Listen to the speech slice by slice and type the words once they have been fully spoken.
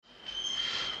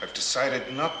I've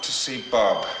decided not to see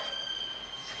Bob.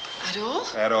 At all?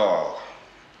 At all.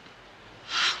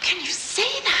 How can you say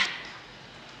that?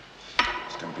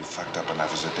 He's gonna be fucked up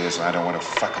enough as it is, and I don't want to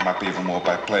fuck him up even more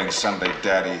by playing Sunday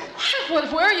Daddy.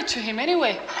 What were you to him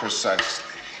anyway? Precisely.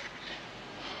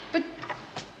 But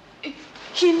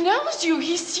he knows you.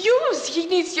 He's yours. He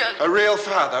needs you. A real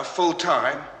father, full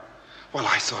time? Well,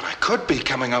 I thought I could be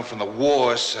coming out from the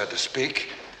wars, so to speak.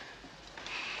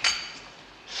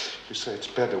 You say it's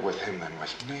better with him than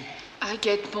with me? I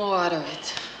get more out of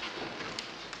it.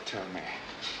 Tell me.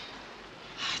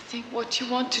 I think what you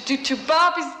want to do to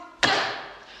Bob is...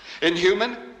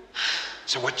 Inhuman?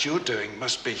 So what you're doing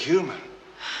must be human.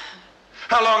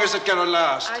 How long is it gonna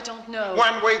last? I don't know.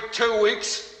 1 week, 2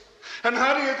 weeks? And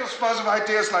how do you dispose of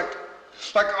ideas like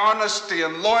honesty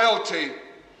and loyalty?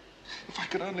 If I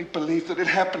could only believe that it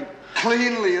happened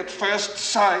cleanly at first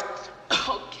sight.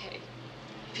 Okay.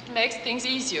 If it makes things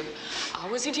easier. I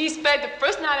was in his bed the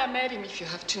first night I met him, if you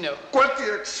have to know. What do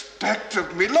you expect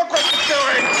of me? Look what you're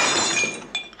doing!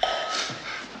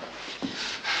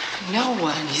 No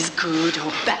one is good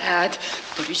or bad,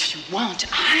 but if you want,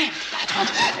 I'm the bad one.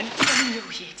 And if I knew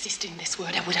he existed in this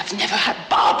world, I would have never had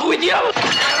Bob with you. Get up!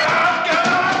 Get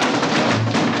up!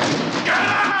 Get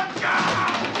up! Get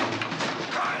up!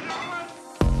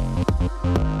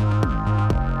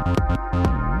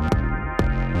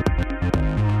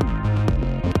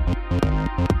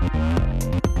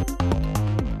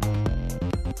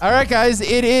 All right, guys,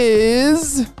 it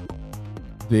is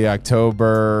the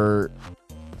October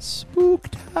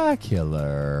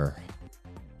Spooktacular.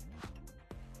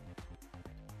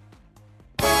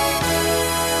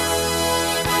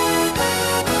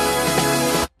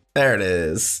 There it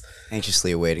is.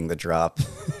 Anxiously awaiting the drop.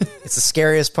 It's the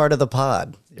scariest part of the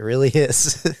pod. It really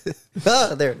is.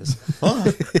 Oh, there it is.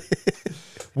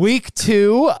 Week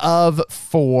 2 of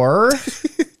 4.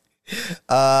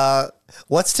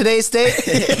 What's today's date?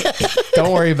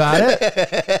 Don't worry about it.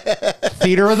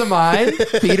 Theater of the mind.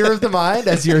 Theater of the mind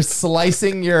as you're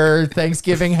slicing your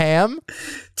Thanksgiving ham.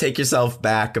 Take yourself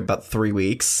back about 3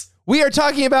 weeks. We are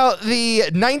talking about the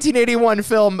 1981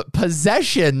 film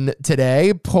Possession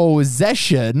today.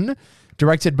 Possession,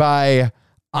 directed by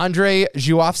Andrzej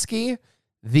Żuławski,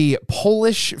 the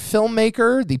Polish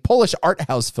filmmaker, the Polish art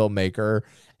house filmmaker,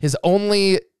 his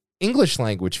only English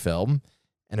language film,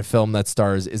 and a film that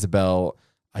stars Isabelle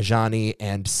Adjani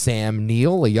and Sam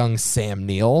Neill, a young Sam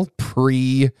Neill,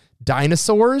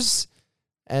 pre-dinosaurs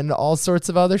and all sorts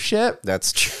of other shit.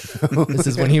 That's true. This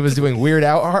is when he was doing weird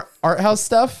art house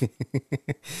stuff.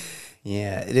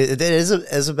 Yeah. Is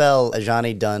Isabelle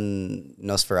Adjani done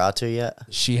Nosferatu yet?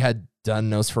 She had done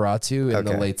Nosferatu in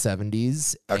the late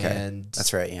 70s. Okay. And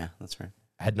that's right. Yeah, that's right.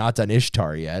 Had not done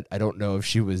Ishtar yet. I don't know if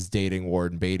she was dating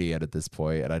Warren Beatty yet at this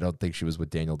point, and I don't think she was with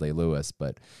Daniel Day-Lewis.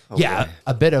 But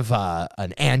a bit of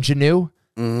an ingenue,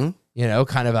 you know,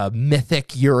 kind of a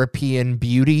mythic European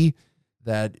beauty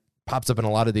that pops up in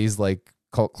a lot of these like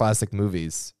cult classic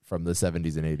movies from the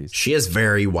 70s and 80s. She is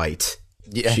very white.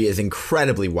 Yeah. She is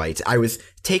incredibly white. I was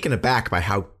taken aback by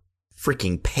how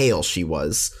freaking pale she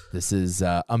was. This is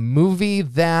a movie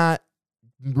that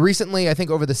recently, I think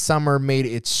over the summer, made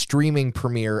its streaming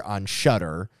premiere on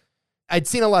Shudder. I'd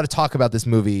seen a lot of talk about this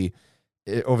movie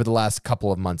over the last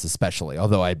couple of months, especially,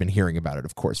 although I'd been hearing about it,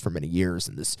 of course, for many years.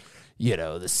 And this, you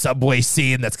know, the subway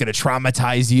scene that's going to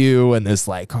traumatize you and this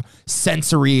like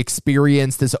sensory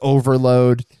experience, this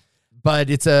overload. But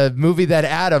it's a movie that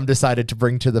Adam decided to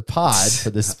bring to the pod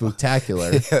for this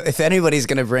spooktacular. If anybody's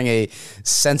going to bring a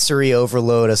sensory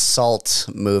overload assault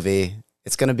movie,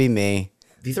 it's going to be me.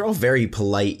 These are all very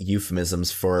polite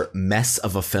euphemisms for mess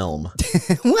of a film.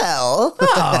 Well,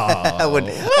 I would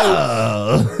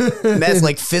mess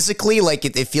like physically, like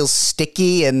it feels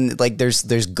sticky and like there's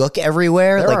gook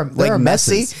everywhere. There are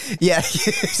messy. Messes. Yeah,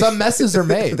 some messes are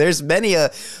made. There's many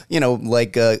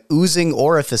oozing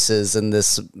orifices in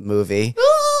this movie.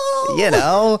 You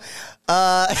know.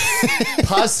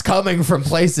 Pus coming from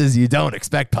places you don't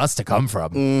expect pus to come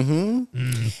from.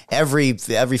 Every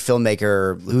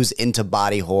filmmaker who's into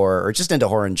body horror or just into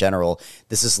horror in general,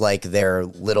 this is like their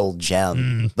little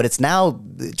gem. But it's now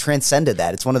transcended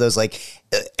that. It's one of those like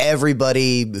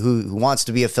everybody who wants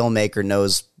to be a filmmaker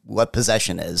knows what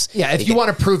Possession is. Yeah, if you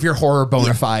want to prove your horror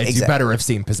bona fides, exactly. You better have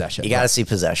seen Possession. You got to see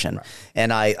Possession. Right.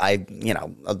 And I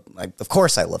of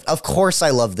course I love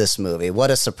this movie.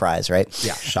 What a surprise, right?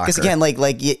 Yeah, shocker. Because again,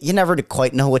 you never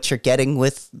quite know what you're getting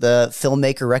with the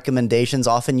filmmaker recommendations.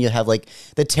 Often you have like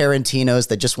the Tarantinos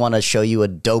that just want to show you a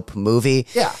dope movie.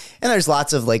 Yeah. And there's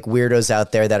lots of like weirdos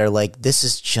out there that are like,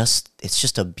 it's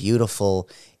just a beautiful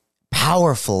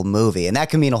powerful movie, and that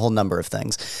can mean a whole number of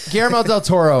things. Guillermo del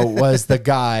Toro was the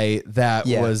guy that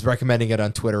Yeah. was recommending it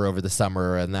on Twitter over the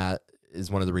summer, and that is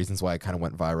one of the reasons why it kind of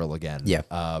went viral again. Yeah.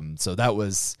 So that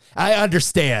was, I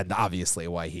understand obviously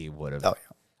why he would have. Oh,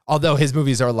 yeah. Although his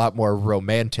movies are a lot more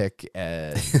romantic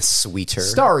and Sweeter.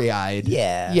 starry-eyed.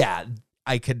 Yeah. Yeah.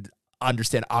 I could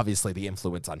understand obviously the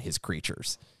influence on his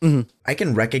creatures. I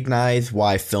can recognize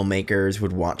why filmmakers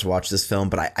would want to watch this film,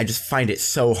 but I just find it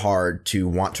so hard to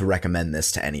want to recommend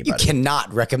this to You anybody.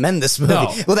 cannot recommend this movie. No.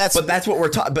 Well, But that's what we're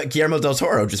talking. But Guillermo del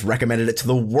Toro just recommended it to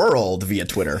the world via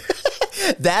Twitter.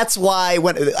 that's why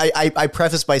when I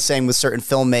preface by saying with certain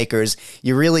filmmakers,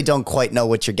 you really don't quite know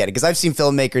what you're getting. Because I've seen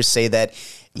filmmakers say that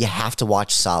you have to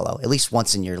watch Solo at least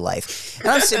once in your life. And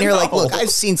I'm sitting here like, look, I've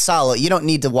seen Solo. You don't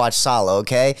need to watch Solo,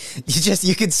 okay?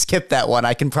 You can skip that one.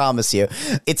 I can promise you.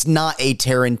 It's not a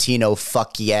Tarantino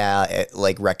fuck yeah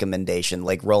like recommendation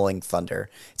like Rolling Thunder.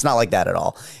 It's not like that at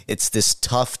all. It's this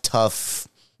tough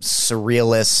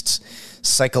surrealist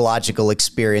psychological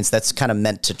experience that's kind of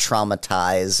meant to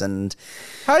traumatize. And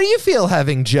How do you feel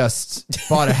having just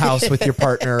bought a house with your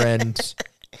partner and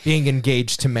being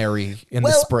engaged to marry in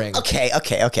the spring? Okay.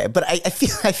 But I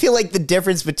feel like the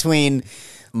difference between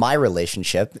my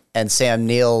relationship and Sam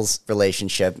Neill's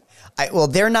relationship,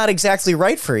 they're not exactly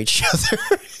right for each other.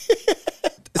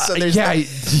 So there's yeah, you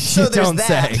don't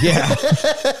that. say. Yeah.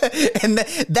 And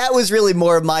that was really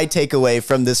more of my takeaway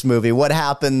from this movie. What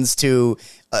happens to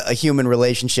a human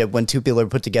relationship when two people are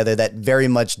put together that very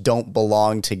much don't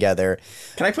belong together?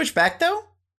 Can I push back though?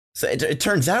 So it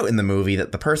turns out in the movie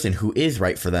that the person who is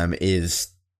right for them is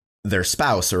their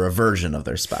spouse or a version of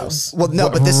their spouse. Well, no,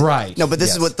 but this Right.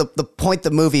 is what the point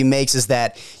the movie makes is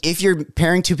that if you're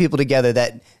pairing two people together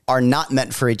that are not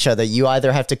meant for each other, you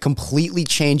either have to completely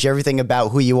change everything about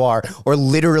who you are or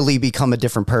literally become a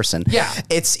different person. Yeah.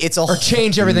 It's a Or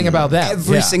change everything about them.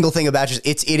 every Yeah. single thing about you.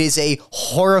 It is a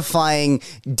horrifying,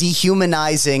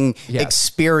 dehumanizing Yes.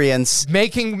 experience.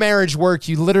 Making marriage work,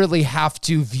 you literally have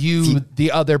to view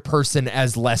the other person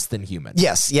as less than human.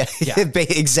 Yes, yeah.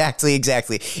 exactly.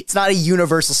 It's not a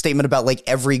universal statement about like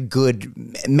every good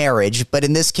marriage, but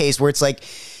in this case where it's like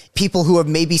people who have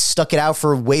maybe stuck it out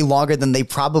for way longer than they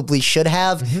probably should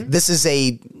have. This is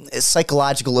a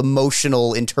psychological,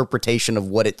 emotional interpretation of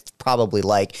what it's probably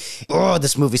like. Oh,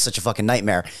 this movie's such a fucking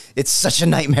nightmare. It's such a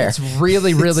nightmare. It's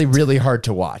really, really, really hard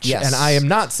to watch. Yes. And I am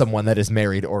not someone that is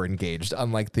married or engaged,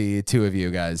 unlike the two of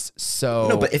you guys. So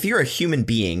No, but if you're a human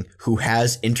being who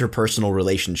has interpersonal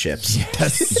relationships,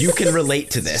 you can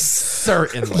relate to this.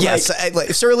 certainly. Yes,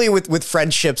 certainly with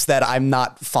friendships that I'm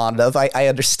not fond of. I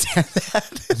understand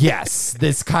that. Yes.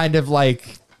 This kind of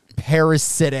like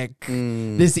parasitic,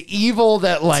 this evil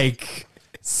that like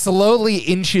slowly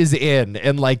inches in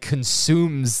and like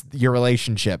consumes your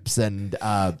relationships. And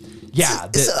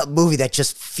It's a movie that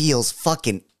just feels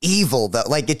fucking evil though.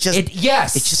 Like it just It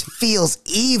just feels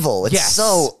evil. It's Yes.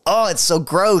 it's so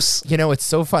gross. You know, it's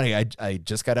so funny. I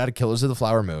just got out of Killers of the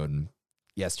Flower Moon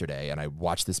yesterday, and I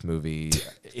watched this movie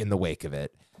in the wake of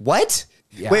it. What?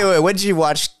 Yeah. Wait, when did you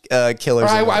watch Killers?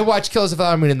 Or I watched Killers of the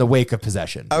Flower Moon in the wake of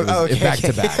Possession. It was okay, back to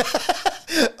okay. back.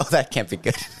 Oh, that can't be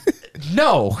good.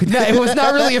 No, it was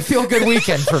not really a feel good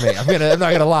weekend for me. I'm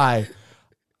not gonna lie.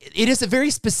 It is a very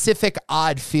specific,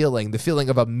 odd feeling. The feeling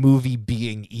of a movie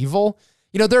being evil.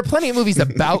 You know, there are plenty of movies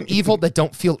about evil that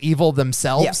don't feel evil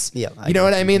themselves. Yeah, you know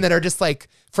what I mean? That are just like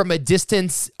from a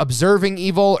distance observing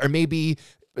evil, or maybe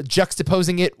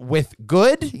juxtaposing it with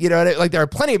good. You know, like there are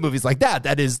plenty of movies like that.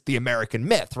 That is the American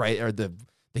myth, right? Or the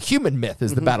human myth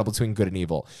is the battle between good and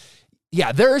evil.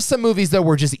 Yeah, there are some movies though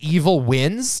where just evil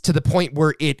wins to the point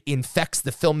where it infects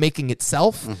the filmmaking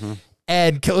itself.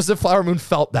 And Killers of the Flower Moon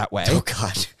felt that way. Oh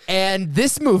God. And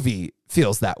this movie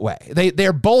feels that way.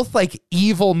 They're both like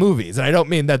evil movies. And I don't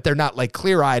mean that they're not like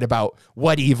clear-eyed about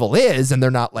what evil is and they're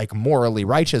not like morally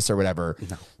righteous or whatever.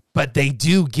 No. But they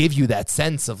do give you that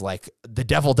sense of like the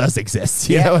devil does exist.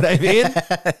 You know what I mean?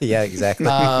 Yeah, exactly.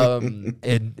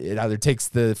 It either takes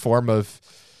the form of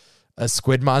a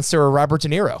squid monster or Robert De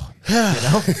Niro.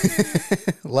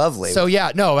 You know? Lovely. So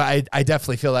yeah, no, I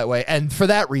definitely feel that way. And for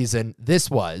that reason, this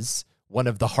was one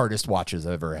of the hardest watches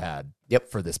I've ever had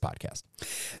for this podcast.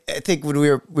 I think when we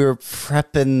were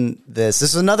prepping this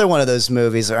is another one of those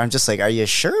movies where I'm just like, are you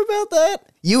sure about that?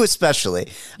 You especially.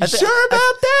 Sure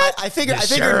about that? I figured.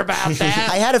 Sure about that?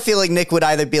 I had a feeling Nick would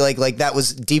either be like that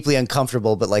was deeply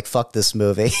uncomfortable, but like fuck this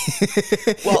movie.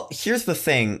 Well, here's the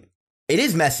thing. It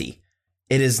is messy.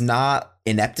 It is not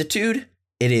ineptitude.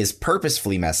 It is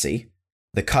purposefully messy.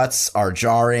 The cuts are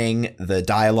jarring. The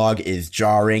dialogue is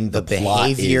jarring. The plot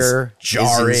behavior is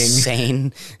jarring. is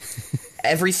insane.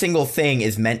 every single thing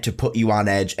is meant to put you on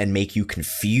edge and make you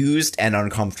confused and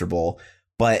uncomfortable.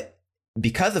 But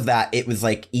because of that, it was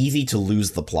like easy to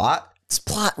lose the plot. Does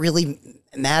plot really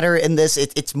matter in this?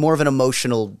 It's more of an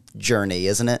emotional journey,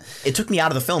 isn't it? It took me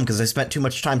out of the film because I spent too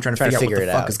much time trying to figure out what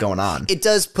the fuck is going on. It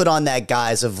does put on that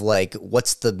guise of like,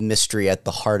 what's the mystery at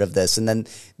the heart of this? And then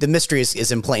the mystery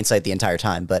is in plain sight the entire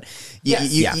time. But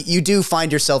you do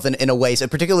find yourself in a way, so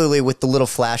particularly with the little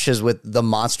flashes with the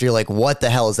monster, you're like, what the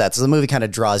hell is that? So the movie kind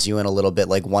of draws you in a little bit,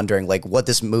 like wondering like what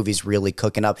this movie's really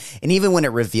cooking up. And even when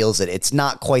it reveals it, it's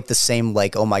not quite the same,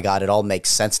 like, oh my God, it all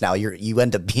makes sense now. You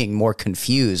end up being more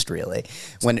confused, really,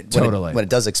 when it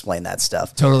does explain that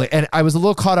stuff. Totally. And I was a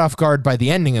little caught off guard by the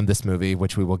ending of this movie,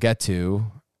 which we will get to.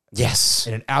 Yes.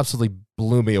 And it absolutely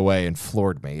blew me away and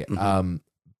floored me.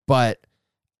 But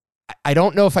I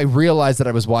don't know if I realized that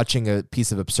I was watching a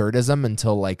piece of absurdism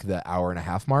until like the hour and a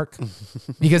half mark,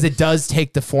 because it does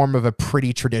take the form of a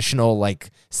pretty traditional, like,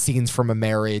 scenes from a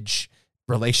marriage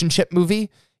relationship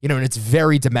movie, you know, and it's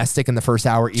very domestic in the first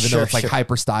hour, even though it's like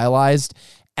hyper stylized.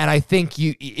 And I think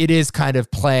it is kind of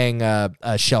playing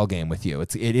a shell game with you.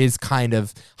 It is kind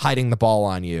of hiding the ball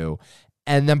on you.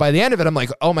 And then by the end of it, I'm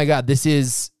like, oh my God, this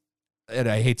is, and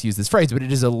I hate to use this phrase, but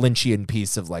it is a Lynchian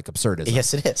piece of like absurdism.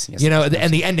 Yes, it is. Yes, you know,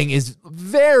 and the ending is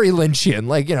very Lynchian.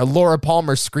 Like, you know, Laura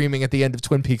Palmer screaming at the end of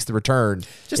Twin Peaks: The Return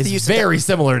is very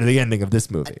similar to the ending of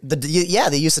this movie. The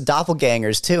use of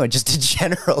doppelgangers too, and just in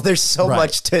general, there's so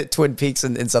much to Twin Peaks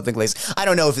in something like this. I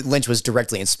don't know if Lynch was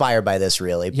directly inspired by this,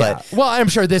 really, but well, I'm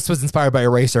sure this was inspired by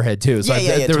Eraserhead too. So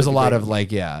there was a lot of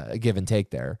like, a give and take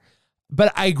there.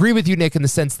 But I agree with you, Nick, in the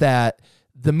sense that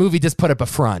the movie just put up a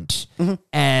front.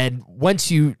 And once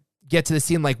you get to the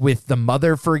scene, like with the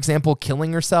mother, for example,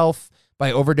 killing herself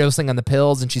by overdosing on the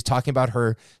pills, and she's talking about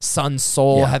her son's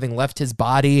soul having left his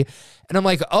body. And I'm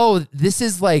like, oh, this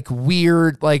is like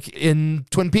weird, like in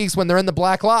Twin Peaks when they're in the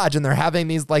Black Lodge and they're having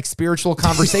these like spiritual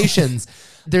conversations.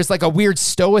 There's like a weird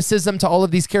stoicism to all of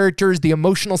these characters. The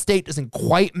emotional state doesn't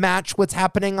quite match what's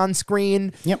happening on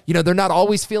screen. You know, they're not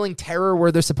always feeling terror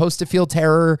where they're supposed to feel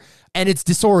terror. And it's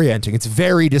disorienting. It's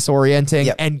very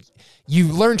disorienting. And you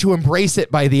learn to embrace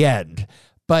it by the end.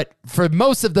 But for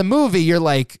most of the movie, you're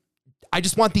like, I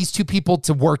just want these two people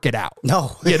to work it out.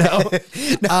 No. You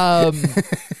know?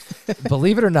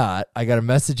 Believe it or not, I got a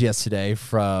message yesterday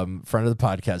from friend of the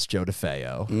podcast, Joe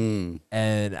DeFeo.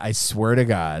 And I swear to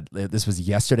God, this was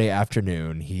yesterday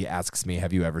afternoon. He asks me,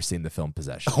 have you ever seen the film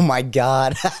Possession? Oh my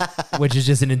God. Which is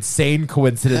just an insane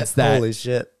coincidence that holy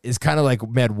shit. Is kind of like,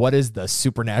 man, what is the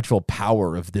supernatural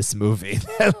power of this movie?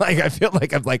 Like, I feel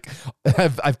like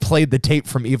I've played the tape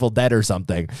from Evil Dead or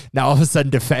something. Now all of a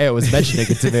sudden DeFeo was mentioning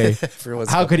it to me.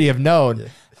 How could he have known?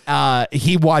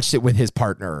 He watched it with his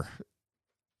partner.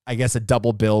 I guess a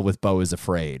double bill with Beau is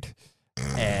Afraid.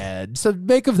 And so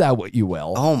make of that what you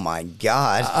will. Oh my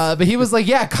God. But he was like,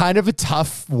 yeah, kind of a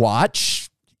tough watch.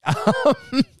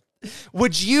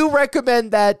 Would you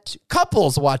recommend that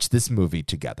couples watch this movie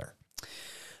together?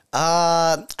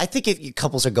 I think if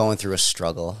couples are going through a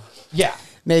struggle. Yeah.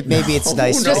 Maybe it's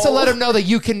nice just to let them know that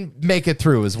you can make it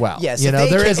through as well. Yes, you know,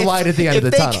 there is light at the end of the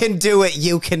tunnel. If they can do it,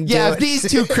 you can do it. Yeah, if these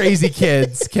two crazy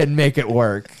kids can make it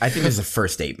work. I think this is a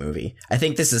first date movie. I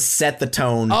think this is set the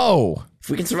tone. Oh. If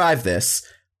we can survive this,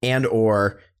 and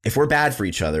or if we're bad for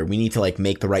each other, we need to like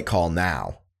make the right call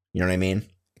now. You know what I mean?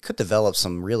 It could develop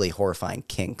some really horrifying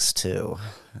kinks too.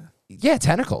 Yeah,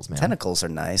 tentacles, man. Tentacles are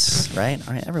nice, right?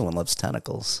 Everyone loves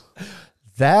tentacles.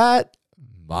 That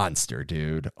monster,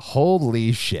 dude.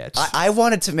 Holy shit. I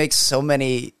wanted to make so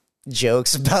many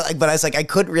jokes about, like, but I was like, I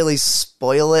couldn't really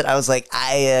spoil it. I was like,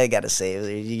 I gotta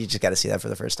say, you just gotta see that for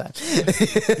the first time.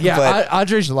 Yeah,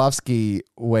 Andrei Zhalovsky,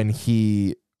 when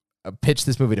he pitched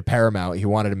this movie to Paramount, he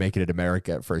wanted to make it in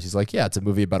America at first. He's like, yeah, it's a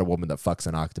movie about a woman that fucks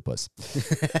an octopus.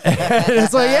 And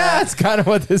it's like, yeah, it's kind of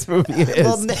what this movie is.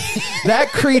 Well, that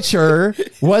creature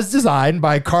was designed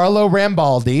by Carlo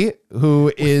Rambaldi,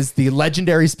 who is the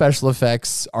legendary special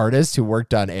effects artist who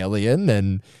worked on Alien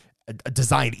and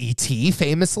designed E.T.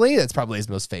 famously. That's probably his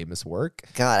most famous work.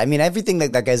 God, I mean, everything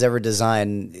that guy's ever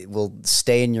designed will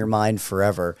stay in your mind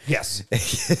forever. Yes.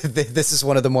 This is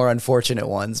one of the more unfortunate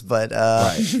ones, but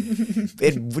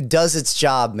it does its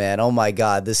job, man. Oh my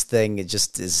God, this thing, it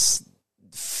just is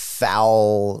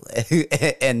foul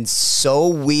and so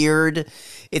weird.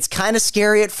 It's kind of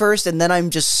scary at first, and then I'm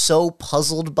just so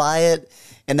puzzled by it.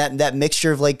 And that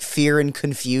mixture of like fear and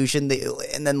confusion,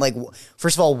 and then like,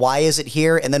 first of all, why is it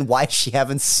here? And then why is she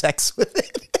having sex with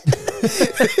it?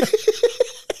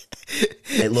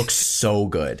 It looks so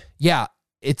good. Yeah,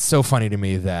 it's so funny to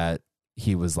me that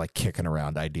he was like kicking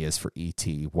around ideas for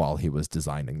E.T. while he was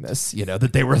designing this,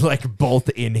 that they were like both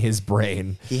in his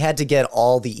brain. He had to get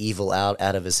all the evil out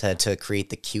of his head to create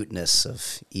the cuteness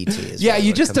of E.T. Yeah,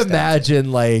 you just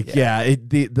imagine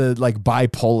the like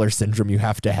bipolar syndrome you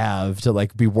have to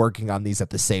like be working on these at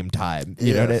the same time.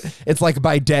 You know what it's like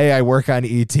by day I work on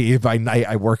E.T., by night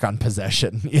I work on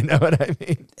Possession. You know what I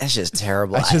mean? That's just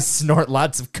terrible. I just snort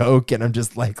lots of coke and I'm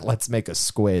just like, let's make a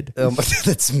squid.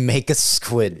 Let's make a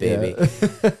squid, baby.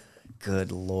 Yeah.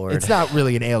 Good Lord. It's not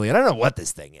really an alien. I don't know what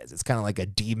this thing is. It's kind of like a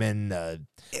demon, a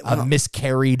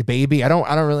miscarried baby. I don't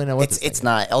really know what it's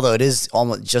not. Although it is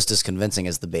almost just as convincing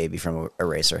as the baby from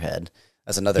Eraserhead.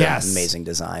 That's another amazing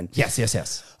design. Yes.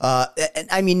 And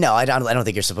I mean, no, I don't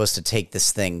think you're supposed to take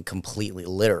this thing completely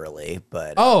literally,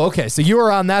 but oh, okay. So you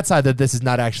are on that side that this is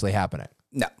not actually happening.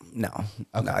 No.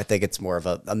 Okay. No, I think it's more of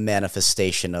a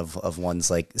manifestation of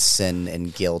one's like sin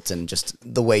and guilt and just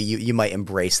the way you might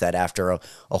embrace that after a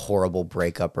horrible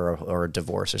breakup or a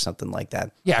divorce or something like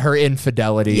that. Yeah, her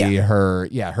infidelity,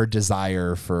 her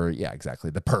desire for, exactly,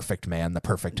 the perfect man, the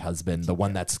perfect husband, the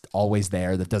one that's always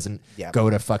there, that doesn't go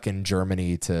to fucking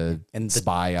Germany to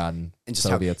spy on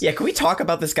Soviets. Can we talk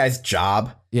about this guy's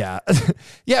job? Yeah.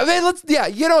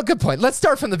 Good point. Let's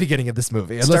start from the beginning of this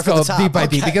movie. And let's go beat by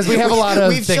beat because we have a lot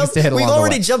of things to hit along We've the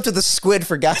already way. jumped to the squid,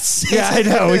 for God's sake. Yeah, I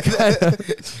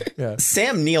know.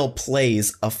 Sam Neill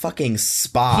plays a fucking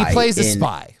spy. He plays a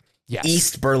spy. Yes.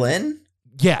 East Berlin?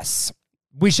 Yes.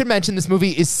 We should mention this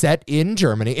movie is set in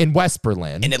Germany, in West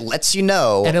Berlin. And it lets you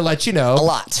know. A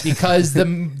lot. Because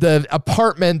the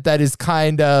apartment that is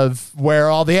kind of where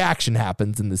all the action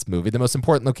happens in this movie, the most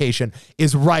important location,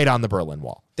 is right on the Berlin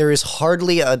Wall. There is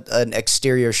hardly an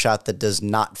exterior shot that does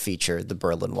not feature the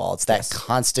Berlin Wall. It's that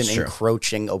constant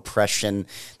encroaching oppression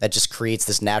that just creates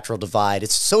this natural divide.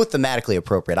 It's so thematically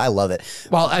appropriate. I love it.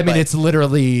 Well, I mean, it's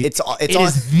literally, it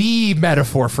is the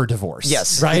metaphor for divorce.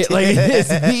 Yes. Right? Like, it's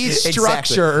the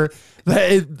structure. Exactly.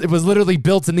 It was literally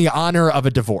built in the honor of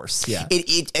a divorce. Yeah.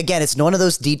 Again, it's one of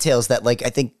those details that, like, I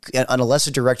think a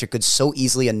lesser director could so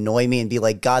easily annoy me and be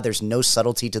like, God, there's no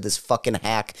subtlety to this fucking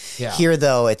hack. Yeah. Here,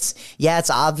 though, it's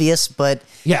obvious, but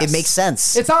it makes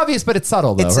sense. It's obvious, but it's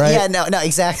subtle, though, right? Yeah, no,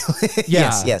 exactly. Yeah.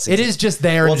 Yes. Exactly. It is just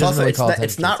there. Well,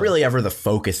 it's not really ever the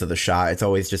focus of the shot. It's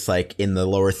always just like in the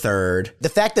lower third. The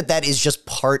fact that is just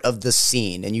part of the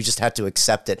scene and you just have to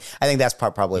accept it. I think that's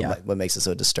probably what makes it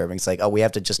so disturbing. It's like, oh, we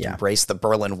have to just embrace the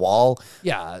Berlin Wall.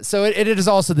 Yeah. So it is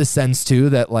also the sense too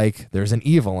that like there's an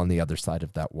evil on the other side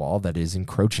of that wall that is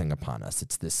encroaching upon us.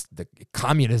 It's the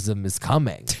communism is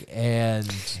coming and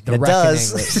the reckoning.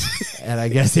 Does. And I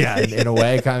guess in a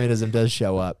way communism does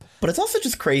show up. But it's also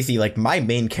just crazy. Like my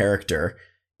main character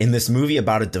in this movie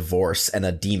about a divorce and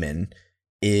a demon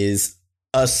is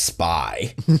a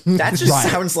spy. That just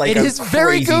sounds like a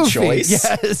very crazy choice.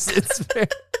 Yes, it's very.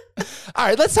 All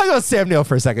right, let's talk about Sam Neill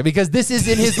for a second because this is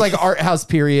in his like art house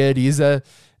period. He's an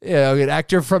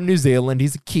actor from New Zealand.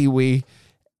 He's a Kiwi,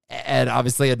 and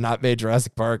obviously had not made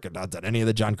Jurassic Park and not done any of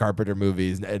the John Carpenter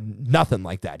movies and nothing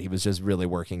like that. He was just really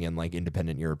working in like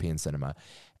independent European cinema,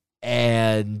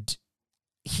 and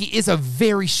he is a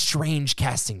very strange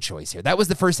casting choice here. That was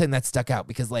the first thing that stuck out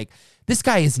because like this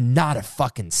guy is not a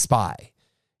fucking spy.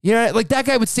 You know, like that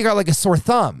guy would stick out like a sore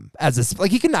thumb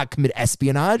he could not commit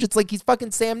espionage. It's like he's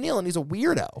fucking Sam Neill and he's a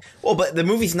weirdo. Well, but the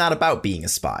movie's not about being a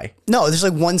spy. No, there's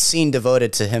like one scene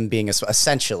devoted to him being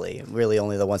essentially, really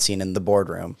only the one scene in the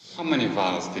boardroom. How many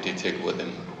vials did he take with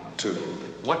him? 2.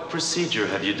 What procedure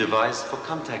have you devised for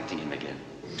contacting him again?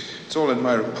 It's all in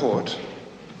my report.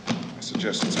 I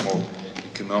suggest it's more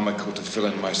economical to fill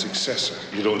in my successor.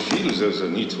 You don't feel there's a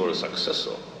need for a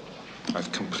successor?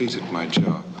 I've completed my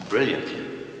job. Brilliant.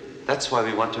 That's why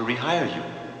we want to rehire you.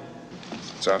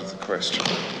 It's out of the question.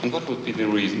 And what would be the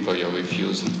reason for your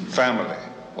refusal? Family.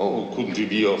 Oh, couldn't we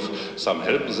be of some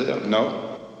help there?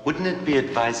 No, Wouldn't it be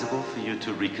advisable for you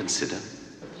to reconsider?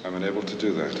 I'm unable to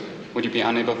do that. Would you be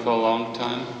unable for a long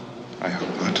time? I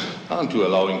hope not. Aren't you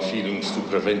allowing feelings to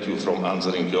prevent you from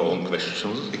answering your own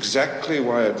questions? Exactly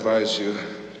why I advise you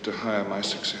to hire my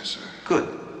successor.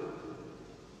 Good.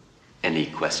 Any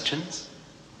questions?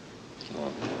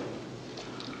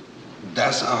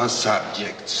 Does our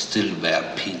subject still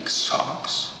wear pink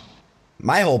socks?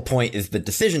 My whole point is the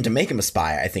decision to make him a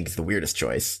spy, I think, is the weirdest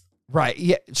choice. Right.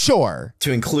 Yeah, sure.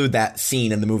 To include that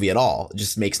scene in the movie at all. It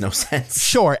just makes no sense.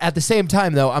 Sure. At the same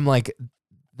time, though, I'm like,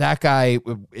 that guy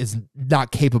is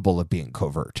not capable of being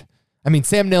covert. I mean,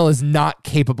 Sam Neill is not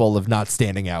capable of not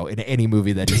standing out in any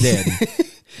movie that he's in.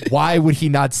 Why would he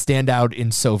not stand out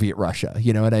in Soviet Russia?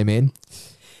 You know what I mean?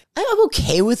 I'm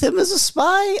okay with him as a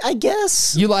spy, I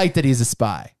guess. You like that he's a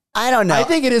spy. I don't know. I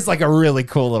think it is like a really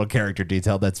cool little character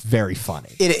detail that's very funny.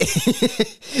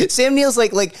 Sam Neill's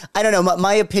like I don't know.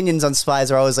 My opinions on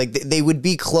spies are always like they would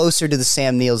be closer to the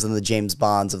Sam Neills than the James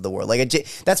Bonds of the world. Like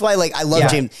that's why I love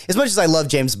James as much as I love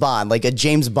James Bond. Like a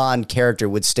James Bond character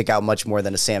would stick out much more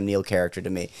than a Sam Neill character to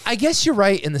me. I guess you're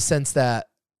right in the sense that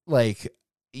like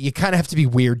you kind of have to be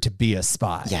weird to be a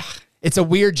spy. Yeah. It's a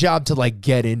weird job to like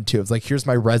get into. It's like, here's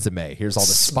my resume. Here's all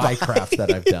the spy craft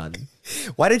that I've done.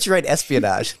 Why didn't you write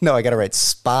espionage? No, I got to write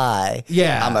spy.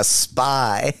 Yeah. I'm a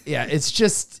spy. Yeah.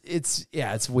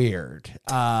 It's weird.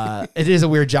 It is a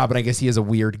weird job. And I guess he is a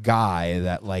weird guy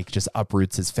that like just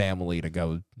uproots his family to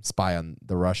go spy on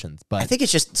the Russians. But I think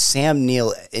it's just Sam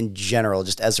Neill in general,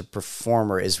 just as a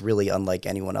performer, is really unlike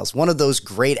anyone else. One of those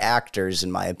great actors,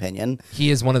 in my opinion.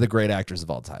 He is one of the great actors of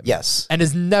all time. Yes. And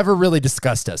is never really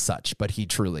discussed as such, but he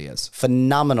truly is.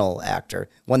 Phenomenal actor.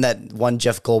 One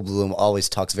Jeff Goldblum always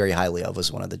talks very highly of,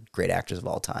 was one of the great actors of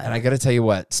all time. And I got to tell you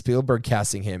what, Spielberg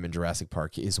casting him in Jurassic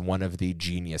Park is one of the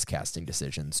genius casting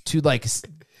decisions to like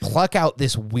pluck out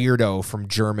this weirdo from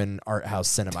German art house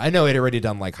cinema. I know he'd already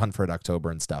done like Hunt for Red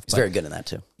October and stuff. He's very good in that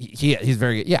too. He's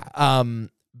very good. Yeah.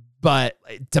 But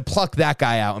to pluck that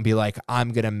guy out and be like,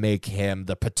 I'm going to make him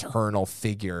the paternal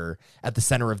figure at the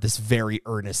center of this very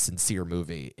earnest, sincere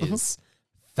movie is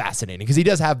fascinating because he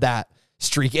does have that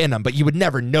streak in him, but you would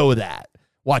never know that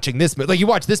watching this movie. Like you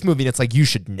watch this movie and it's like, you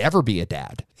should never be a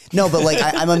dad. No, but like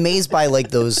I'm amazed by like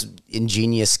those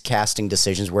ingenious casting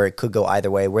decisions where it could go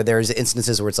either way, where there's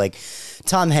instances where it's like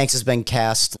Tom Hanks has been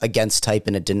cast against type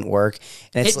and it didn't work.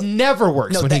 And it's never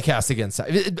works when he casts against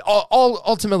type.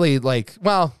 Ultimately, like,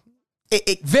 well,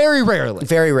 very rarely.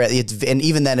 Very rarely. And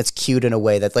even then it's cute in a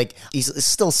way that like he's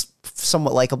still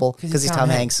somewhat likable because he's Tom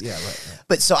Hanks. Yeah, right.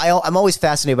 But so I'm always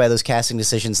fascinated by those casting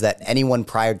decisions that anyone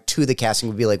prior to the casting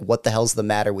would be like, what the hell's the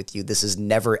matter with you? This is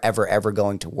never, ever, ever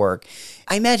going to work.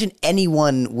 I imagine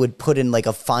anyone would put in like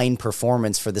a fine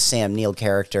performance for the Sam Neill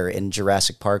character in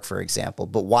Jurassic Park, for example.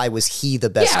 But why was he the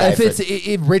best guy?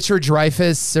 If Richard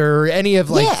Dreyfuss or any of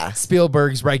like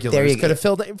Spielberg's regulars could have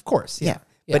filled it, of course. Yeah.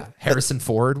 But Harrison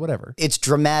Ford, whatever. It's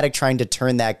dramatic trying to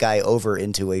turn that guy over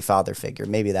into a father figure.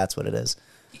 Maybe that's what it is.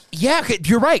 Yeah,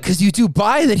 you're right, because you do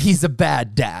buy that he's a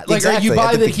bad dad. Like, exactly. Or you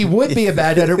buy that he would be a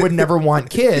bad dad or would never want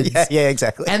kids. Yeah,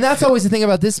 exactly. And that's always the thing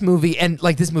about this movie. And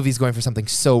like this movie is going for something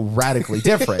so radically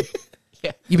different.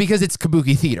 Because it's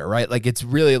kabuki theater, right? Like it's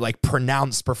really like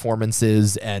pronounced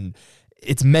performances and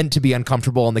it's meant to be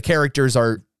uncomfortable. And the characters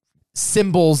are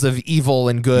symbols of evil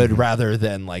and good rather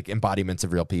than like embodiments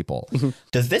of real people.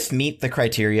 Does this meet the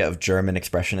criteria of German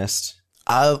expressionist?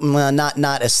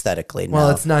 Not aesthetically. No. Well,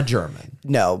 it's not German.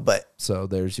 No, but so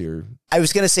there's your. I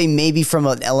was going to say maybe from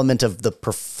an element of the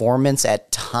performance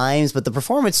at times, but the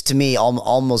performance to me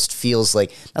almost feels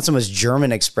like not so much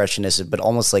German expressionist, but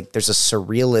almost like there's a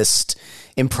surrealist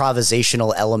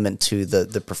improvisational element to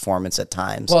the performance at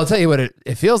times. Well, I'll tell you what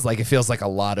it feels like. It feels like a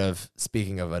lot of,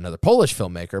 speaking of another Polish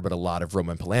filmmaker, but a lot of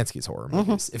Roman Polanski's horror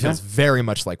movies. It feels very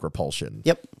much like Repulsion.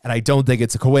 Yep. And I don't think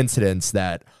it's a coincidence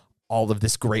that all of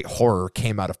this great horror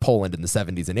came out of Poland in the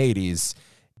 70s and 80s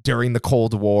during the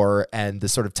Cold War and the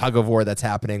sort of tug of war that's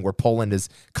happening where Poland is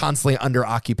constantly under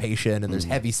occupation and there's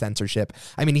heavy censorship.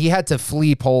 I mean, he had to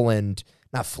flee Poland,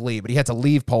 not flee, but he had to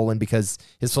leave Poland because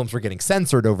his films were getting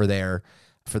censored over there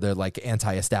for their like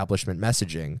anti-establishment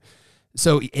messaging.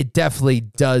 So it definitely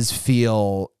does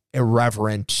feel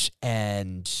irreverent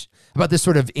and about this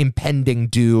sort of impending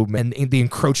doom and the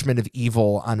encroachment of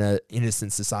evil on an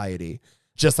innocent society.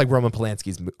 Just like Roman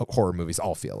Polanski's horror movies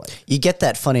all feel like. You get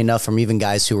that, funny enough, from even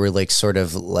guys who were like sort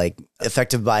of like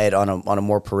affected by it on a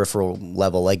more peripheral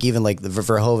level. Like even like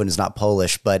Verhoeven is not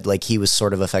Polish, but like he was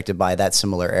sort of affected by that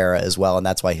similar era as well, and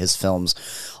that's why his films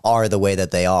are the way that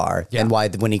they are, and why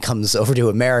when he comes over to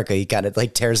America, he kind of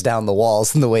like tears down the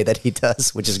walls in the way that he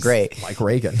does, which is great. Like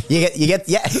Reagan. You get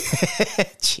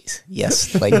jeez,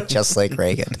 yes, like just like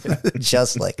Reagan,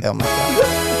 just like oh my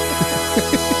god.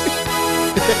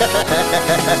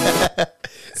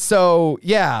 So,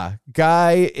 yeah,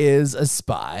 Guy is a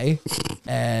spy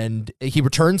and he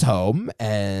returns home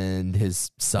and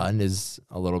his son is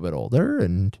a little bit older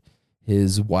and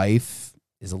his wife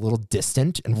is a little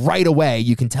distant. And right away,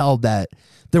 you can tell that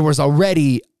there was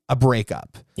already a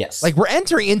breakup. Yes. Like we're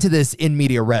entering into this in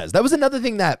media res. That was another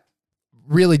thing that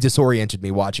really disoriented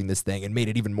me watching this thing and made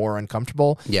it even more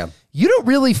uncomfortable. Yeah. You don't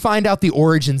really find out the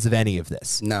origins of any of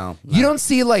this. No. You don't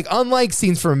see, like, unlike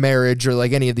Scenes from a Marriage or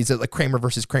like any of these, like Kramer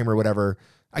versus Kramer, whatever,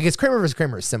 I guess Kramer vs.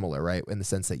 Kramer is similar, right? In the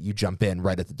sense that you jump in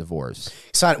right at the divorce.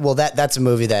 So, well, that's a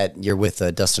movie that you're with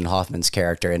Dustin Hoffman's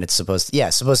character, and it's supposed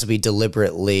to be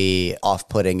deliberately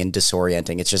off-putting and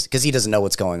disorienting. It's just because he doesn't know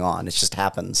what's going on. It just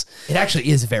happens. It actually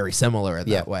is very similar in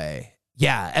that way.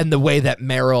 Yeah, and the way that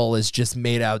Meryl is just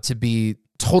made out to be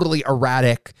totally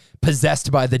erratic,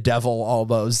 possessed by the devil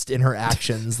almost in her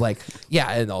actions. Like, yeah,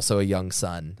 and also a young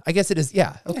son. I guess it is.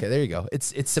 Yeah. Okay, there you go.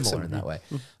 It's similar in that way.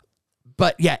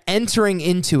 But yeah, entering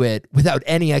into it without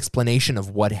any explanation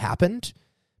of what happened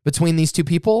between these two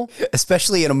people.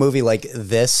 Especially in a movie like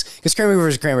this, because Kramer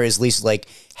vs. Kramer is at least like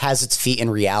has its feet in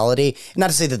reality.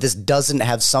 Not to say that this doesn't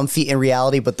have some feet in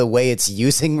reality, but the way it's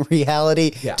using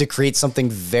reality to create something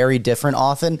very different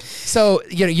often. So,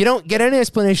 you don't get any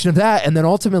explanation of that. And then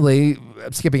ultimately,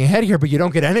 I'm skipping ahead here, but you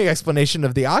don't get any explanation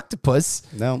of the octopus.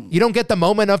 No. You don't get the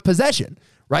moment of possession,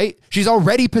 right? She's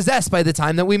already possessed by the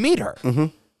time that we meet her.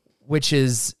 Mm-hmm. Which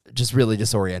is just really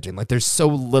disorienting. Like there's so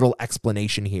little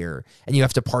explanation here and you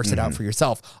have to parse it out for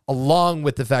yourself, along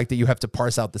with the fact that you have to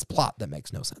parse out this plot that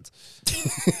makes no sense.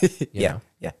 Yeah,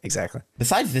 exactly.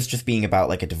 Besides this just being about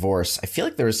like a divorce, I feel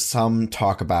like there was some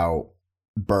talk about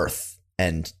birth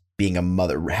and being a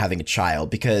mother, having a child,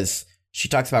 because she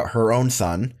talks about her own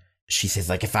son. She says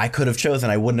like, if I could have chosen,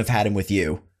 I wouldn't have had him with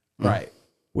you. Right.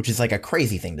 Which is like a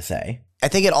crazy thing to say. I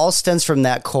think it all stems from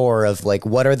that core of like,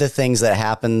 what are the things that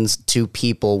happens to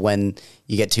people when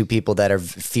you get two people that are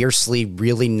fiercely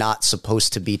really not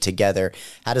supposed to be together?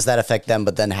 How does that affect them?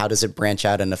 But then how does it branch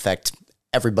out and affect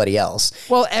everybody else?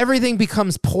 Well, everything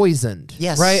becomes poisoned.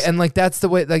 Yes. Right. And like, that's the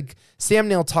way, like Sam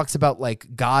Neill talks about like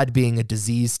God being a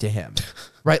disease to him,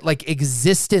 right? Like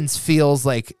existence feels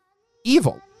like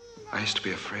evil. I used to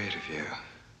be afraid of you,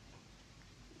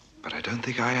 but I don't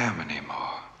think I am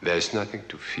anymore. There's nothing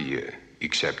to fear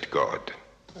except God.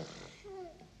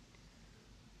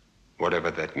 Whatever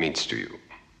that means to you.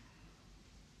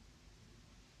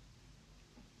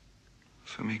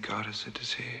 For me, God is a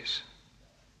disease.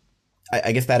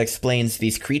 I guess that explains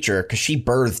these creature, because she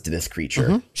birthed this creature.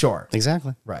 Mm-hmm. Sure.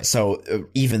 Exactly. Right. So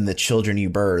even the children you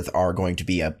birth are going to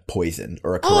be a poison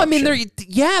or a corruption. Oh, I mean,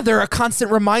 they're a constant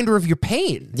reminder of your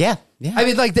pain. Yeah. I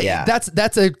mean, like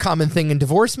that's a common thing in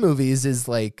divorce movies is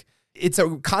like, it's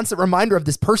a constant reminder of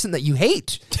this person that you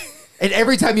hate. And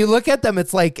every time you look at them,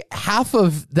 it's like half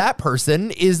of that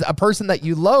person is a person that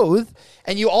you loathe.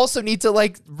 And you also need to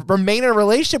like remain in a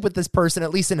relationship with this person,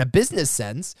 at least in a business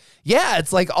sense. Yeah.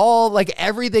 It's like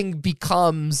everything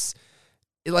becomes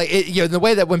like, the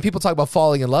way that when people talk about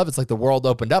falling in love, it's like the world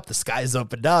opened up, the skies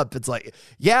opened up. It's like,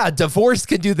 yeah, divorce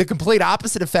can do the complete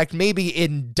opposite effect, maybe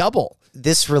in double.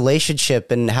 This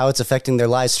relationship and how it's affecting their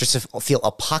lives starts to feel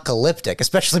apocalyptic,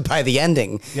 especially by the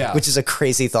ending, which is a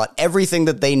crazy thought. Everything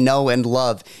that they know and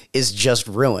love is just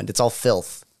ruined. It's all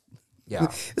filth. Yeah.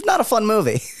 It's not a fun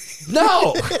movie.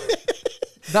 No,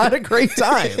 not a great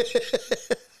time.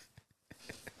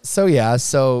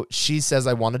 So she says,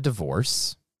 I want a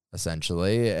divorce,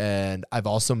 essentially. And I've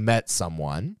also met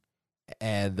someone,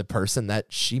 and the person that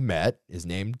she met is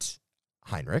named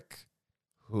Heinrich,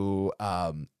 who,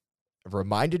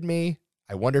 reminded me,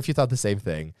 I wonder if you thought the same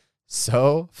thing,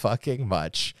 so fucking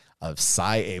much of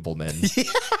Cy Abelman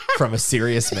from A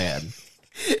Serious Man.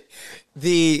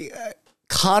 The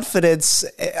confidence,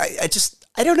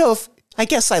 I don't know if, I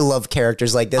guess I love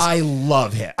characters like this. I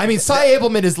love him. I mean, Cy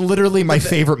Abelman is literally my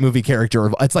favorite movie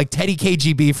character. It's like Teddy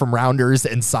KGB from Rounders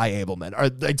and Cy Abelman are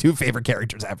my two favorite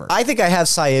characters ever. I think I have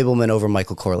Cy Abelman over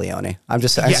Michael Corleone. I'm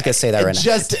just going to say that right now.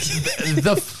 Just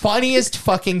the funniest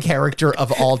fucking character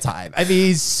of all time. I mean,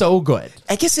 he's so good.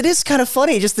 I guess it is kind of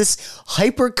funny. Just this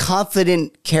hyper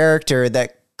confident character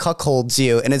that cuckolds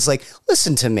you. And it's like,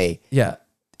 listen to me. Yeah.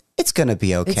 It's going to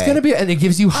be okay. It's going to be, and it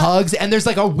gives you hugs. And there's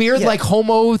like a weird, like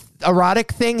homoerotic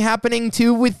thing happening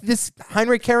too with this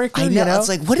Heinrich character. I know. It's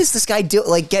like, what does this guy do?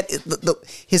 Like,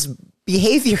 his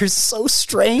behavior is so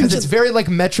strange. Because it's very like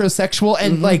metrosexual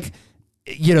and like,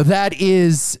 that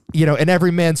is, in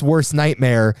every man's worst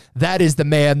nightmare, that is the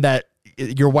man that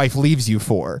your wife leaves you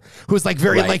for, who's like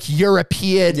very like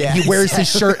European. Yeah, he wears his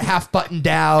shirt half buttoned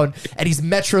down and he's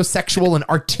metrosexual and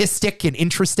artistic and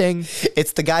interesting.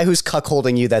 It's the guy who's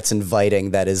cuckolding you that's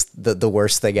inviting that is the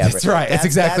worst thing ever. That's right. That's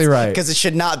exactly right. Because it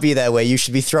should not be that way. You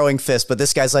should be throwing fists, but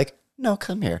this guy's like, no,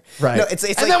 come here. Right. No, it's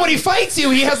and like, then when he fights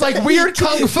you, he has like weird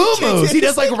kung fu moves. He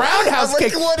does like roundhouse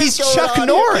kicks. He's Chuck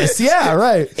Norris. Yeah,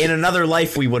 right. In another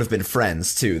life, we would have been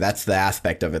friends too. That's the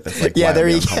aspect of it that's like, there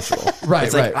you uncomfortable. Right,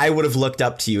 it's like, I would have looked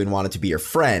up to you and wanted to be your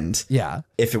friend. Yeah.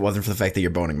 If it wasn't for the fact that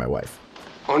you're boning my wife.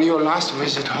 On your last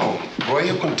visit home, were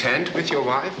you content with your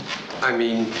wife? I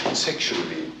mean,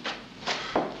 sexually.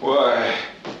 Why,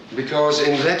 Because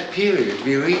in that period,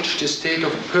 we reached a state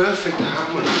of perfect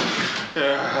harmony.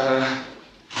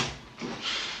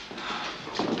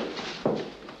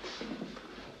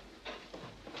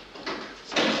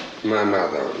 My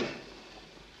mother.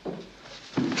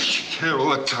 All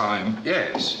the time.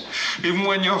 Yes, Even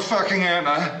when you're fucking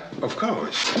Anna. of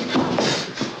course.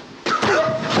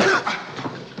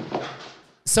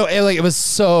 So it was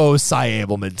so Cy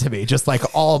Abelman to me, just like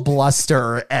all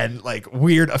bluster and like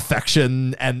weird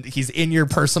affection, and he's in your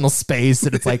personal space,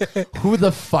 and it's like, who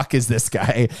the fuck is this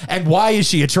guy, and why is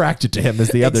she attracted to him?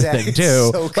 Is the other Exactly. thing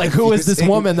too. So like, who is this confusing.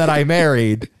 woman that I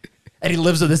married? And he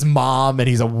lives with his mom, and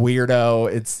he's a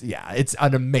weirdo. It's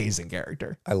an amazing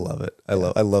character. I love it. I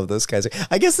love those guys.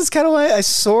 I guess that's kind of why I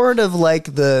sort of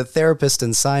like the therapist in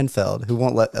Seinfeld who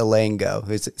won't let Elaine go.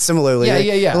 Who's similarly,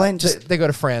 Yeah. Elaine, just they go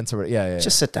to France or yeah.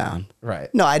 just sit down. Right.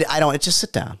 No, I don't. Just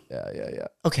sit down. Yeah.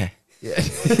 Okay.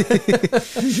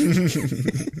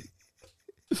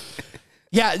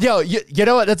 Yeah, you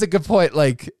know what? That's a good point.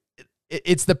 Like,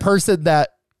 it's the person that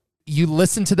you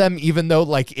listen to them, even though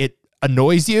like it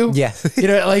annoys you. Yeah. You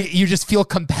know, like you just feel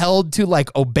compelled to like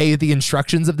obey the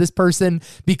instructions of this person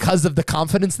because of the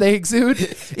confidence they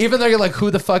exude. Even though you're like,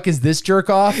 who the fuck is this jerk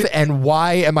off? And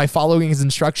why am I following his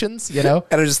instructions? You know?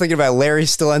 And I'm just thinking about Larry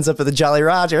still ends up at the Jolly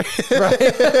Roger.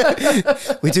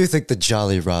 Right. We do think the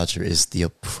Jolly Roger is the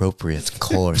appropriate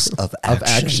course of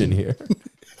action. Here.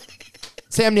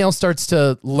 Sam Neill starts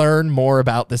to learn more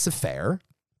about this affair.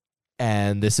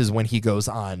 And this is when he goes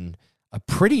on a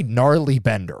pretty gnarly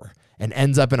bender and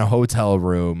ends up in a hotel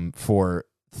room for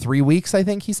 3 weeks, I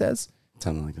think he says.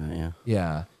 Something like that, yeah.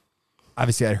 Yeah.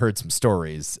 Obviously, I heard some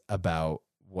stories about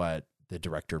what the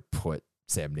director put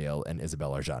Sam Neill and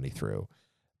Isabelle Arjani through.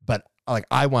 But like,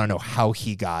 I want to know how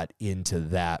he got into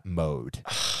that mode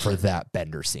for that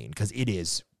bender scene, because it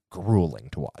is grueling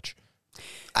to watch.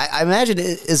 I imagine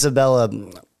Isabella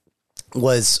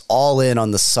was all in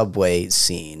on the subway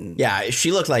scene. Yeah,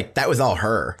 she looked like that was all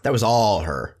her. That was all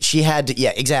her. She had to,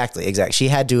 yeah, exactly. She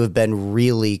had to have been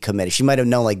really committed. She might have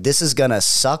known, like, this is going to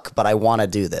suck, but I want to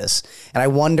do this. And I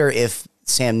wonder if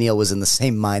Sam Neill was in the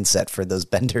same mindset for those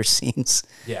bender scenes.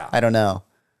 Yeah. I don't know.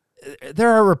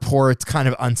 There are reports, kind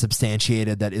of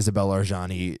unsubstantiated, that Isabelle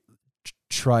Arjani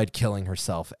tried killing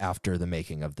herself after the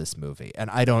making of this movie. And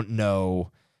I don't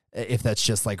know if that's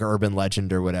just like urban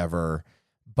legend or whatever,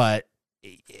 but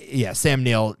yeah, Sam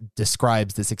Neill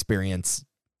describes this experience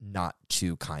not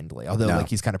too kindly, although like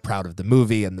he's kind of proud of the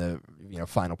movie and the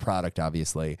final product.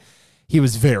 Obviously, he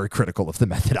was very critical of the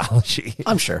methodology.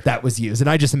 I'm sure that was used, and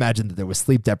I just imagine that there was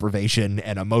sleep deprivation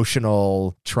and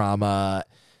emotional trauma.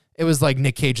 It was like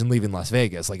Nick Cage and Leaving Las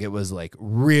Vegas. Like, it was like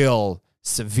real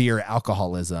severe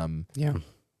alcoholism. Yeah,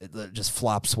 just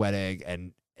flop sweating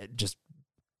and just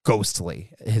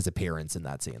ghostly, his appearance in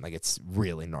that scene. Like, it's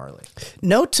really gnarly.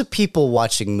 Note to people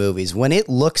watching movies, when it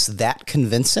looks that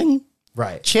convincing,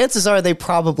 right, chances are they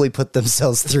probably put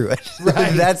themselves through it.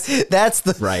 Right.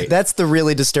 That's the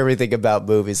really disturbing thing about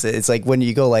movies. It's like when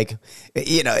you go like,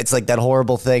 it's like that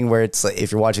horrible thing where it's like,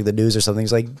 if you're watching the news or something,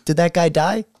 it's like, did that guy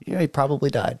die? Yeah, he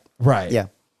probably died. Right. Yeah.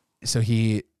 So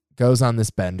he goes on this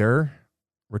bender,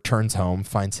 returns home,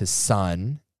 finds his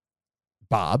son,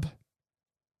 Bob.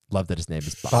 Love that his name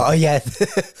is Bob. Oh, yeah.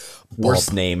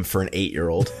 Worst name for an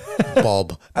 8-year-old.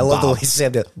 Bob. I love the way he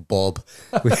said it. Bob.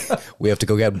 We have to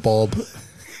go get Bob.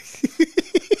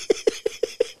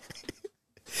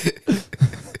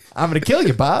 I'm going to kill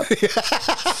you, Bob.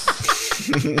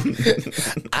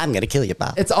 I'm going to kill you,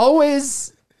 Bob. It's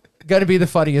always going to be the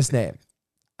funniest name.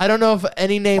 I don't know if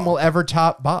any name will ever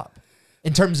top Bob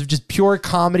in terms of just pure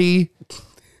comedy.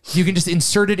 You can just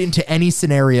insert it into any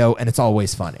scenario and it's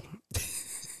always funny.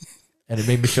 And it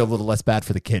made me feel a little less bad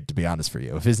for the kid, to be honest for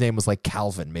you. If his name was like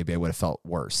Calvin, maybe I would have felt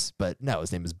worse. But no,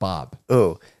 his name is Bob.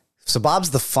 Oh, so Bob's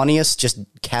the funniest, just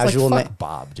casual name. name.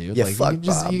 Bob, dude. Yeah, like,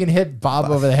 fuck you can hit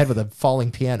Bob over the head with a falling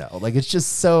piano. Like, it's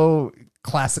just so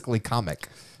classically comic.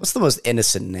 What's the most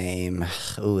innocent name?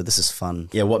 Oh, this is fun.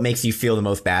 Yeah, what makes you feel the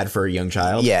most bad for a young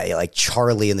child? Yeah, like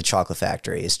Charlie in the Chocolate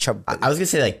Factory. I was gonna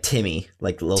say like Timmy,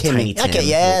 like little Timmy. tiny Tim. Okay,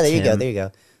 yeah, there you Tim. go. There you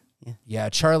go. Yeah,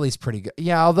 Charlie's pretty good.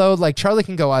 Yeah, although like Charlie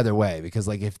can go either way, because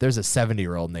like if there's a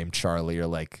 70-year-old named Charlie, you're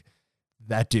like,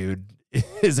 that dude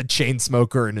is a chain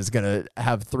smoker and is gonna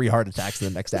have 3 heart attacks in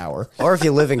the next hour. Or if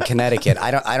you live in Connecticut, I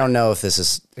don't know if this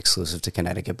is exclusive to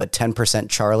Connecticut, but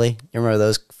 10% Charlie. You remember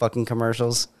those fucking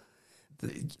commercials?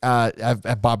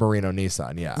 At Bob Marino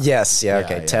Nissan, yeah. Yes, yeah,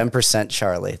 okay. Yeah. 10%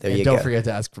 Charlie. There And you go. don't forget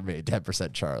to ask for me,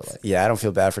 10% Charlie. Yeah, I don't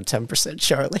feel bad for 10%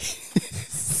 Charlie.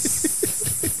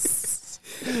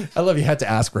 I love you had to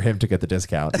ask for him to get the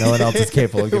discount. No one else is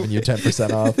capable of giving you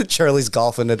 10% off. Charlie's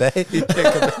golfing today.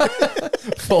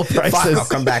 Full Fine, prices. I'll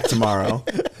come back tomorrow.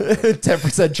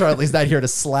 10% Charlie's not here to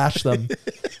slash them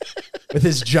with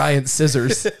his giant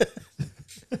scissors.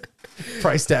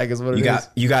 Price tag is what it is.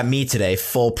 You got me today,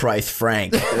 full price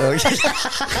Frank. Hell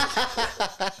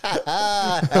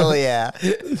yeah.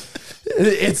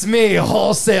 It's me,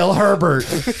 wholesale Herbert.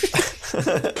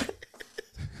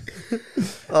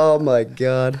 Oh my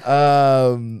God.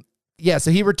 Yeah,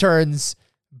 so he returns.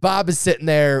 Bob is sitting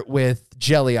there with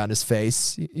jelly on his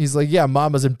face. He's like, yeah,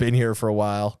 Mom hasn't been here for a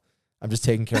while. I'm just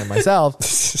taking care of myself.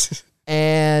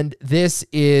 And this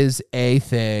is a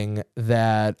thing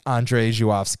that Andrei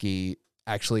Zhuavsky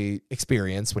actually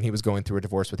experienced when he was going through a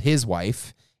divorce with his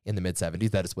wife in the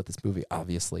mid-70s. That is what this movie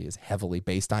obviously is heavily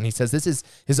based on. He says this is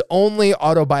his only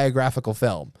autobiographical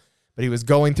film, but he was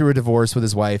going through a divorce with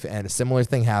his wife, and a similar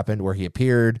thing happened where he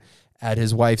appeared at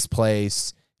his wife's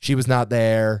place. She was not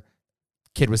there.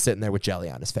 Kid was sitting there with jelly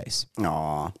on his face.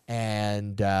 Aw.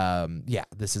 And yeah,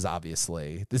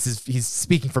 he's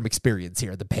speaking from experience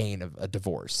here, the pain of a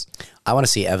divorce. I want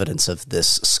to see evidence of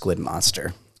this squid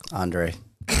monster, Andre.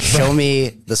 Show me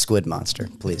the squid monster,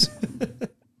 please.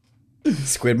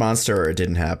 Squid monster, or it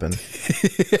didn't happen.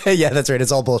 Yeah, that's right.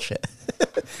 It's all bullshit.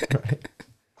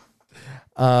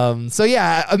 So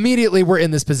yeah, immediately we're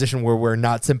in this position where we're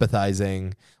not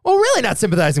sympathizing. Well, really not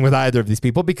sympathizing with either of these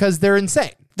people because they're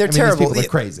insane. They're terrible. These people are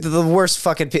crazy. The worst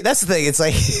fucking people. That's the thing. It's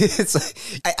like,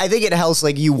 I think it helps,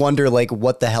 like, you wonder, like,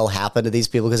 what the hell happened to these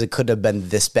people because it couldn't have been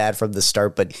this bad from the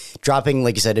start. But dropping,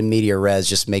 like you said, in media res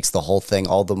just makes the whole thing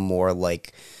all the more,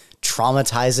 like,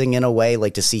 traumatizing in a way,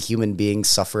 like to see human beings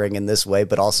suffering in this way,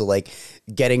 but also like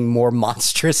getting more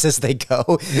monstrous as they go.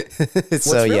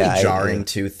 What's really jarring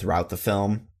too throughout the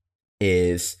film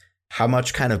is how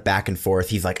much kind of back and forth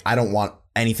he's like, I don't want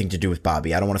anything to do with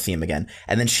Bobby. I don't want to see him again.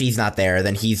 And then she's not there.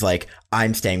 Then he's like,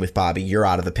 I'm staying with Bobby. You're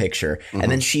out of the picture. Mm-hmm.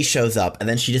 And then she shows up and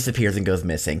then she disappears and goes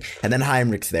missing. And then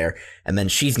Heinrich's there and then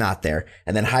she's not there.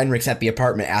 And then Heinrich's at the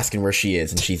apartment asking where she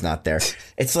is and she's not there.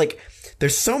 It's like,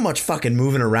 there's so much fucking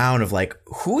moving around of like,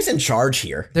 who's in charge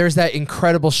here? There's that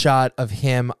incredible shot of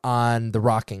him on the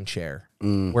rocking chair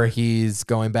where he's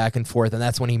going back and forth. And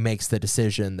that's when he makes the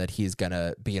decision that he's going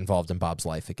to be involved in Bob's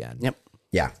life again. Yep.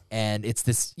 Yeah. And it's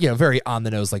this, very on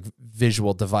the nose, like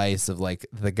visual device of like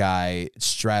the guy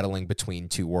straddling between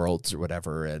two worlds or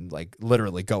whatever. And like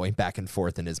literally going back and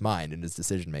forth in his mind and his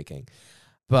decision making.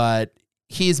 But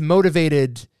he's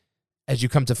motivated, as you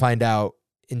come to find out,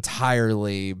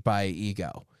 entirely by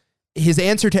ego. His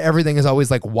answer to everything is always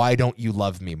like, why don't you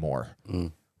love me more?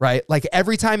 Right? Like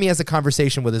every time he has a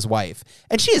conversation with his wife,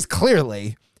 and she is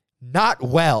clearly not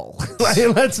well,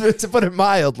 right? Let's to put it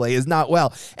mildly, is not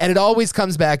well. And it always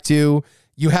comes back to,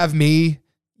 you have me,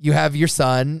 you have your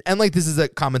son. And like, this is a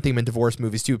common theme in divorce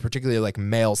movies too, particularly like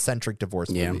male-centric divorce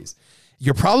movies.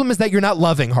 Your problem is that you're not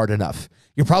loving hard enough.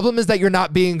 Your problem is that you're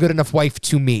not being a good enough wife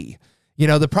to me.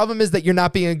 The problem is that you're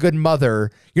not being a good mother.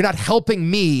 You're not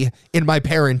helping me in my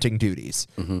parenting duties,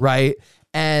 right?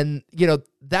 And,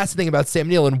 that's the thing about Sam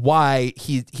Neill and why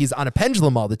he's on a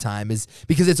pendulum all the time is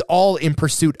because it's all in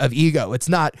pursuit of ego. It's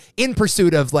not in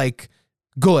pursuit of, like,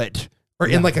 good or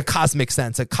in, like, a cosmic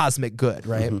sense, a cosmic good,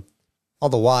 right? All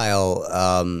the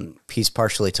while, he's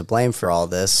partially to blame for all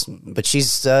this, but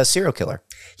she's a serial killer.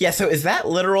 Yeah, so is that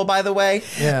literal, by the way?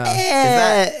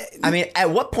 Yeah. At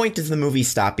what point does the movie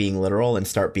stop being literal and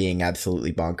start being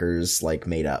absolutely bonkers, like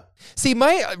made up? See,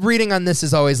 my reading on this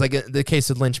is always like the case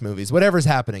with Lynch movies. Whatever's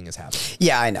happening is happening.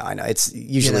 Yeah, I know. It's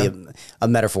usually a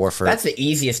metaphor for... That's the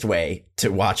easiest way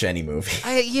to watch any movie.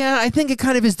 I think it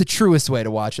kind of is the truest way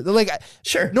to watch it. Like,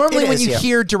 sure. Normally when you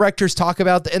hear directors talk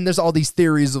about, and there's all these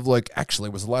theories of like, actually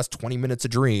it was the last 20 minutes a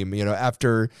dream,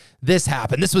 after this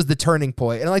happened. This was the turning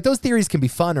point. And like those theories can be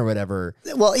fun or whatever.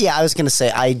 Well, yeah, I was going to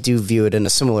say, I do view it in a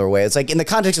similar way. It's like in the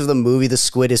context of the movie, the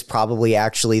squid is probably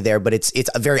actually there, but it's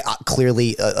a very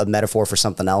clearly a metaphor for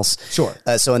something else. Sure.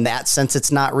 So in that sense,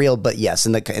 it's not real, but yes,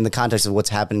 in the context of what's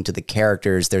happening to the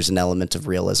characters, there's an element of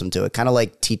realism to it. Kind of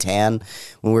like Titan,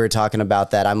 when we were talking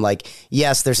about that, I'm like,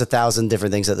 yes, there's 1,000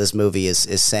 different things that this movie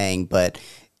is saying, but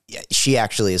she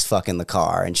actually is fucking the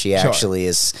car, and she actually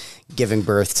is giving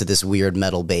birth to this weird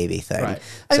metal baby thing. Right.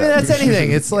 I mean, that's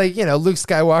anything. It's like, Luke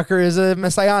Skywalker is a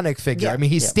messianic figure. Yeah, I mean,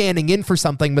 he's standing in for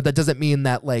something, but that doesn't mean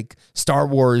that like Star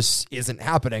Wars isn't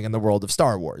happening in the world of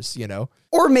Star Wars,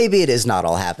 Or maybe it is not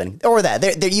all happening. Or that.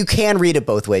 There, you can read it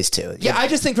both ways too. Yeah, I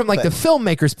just think from like the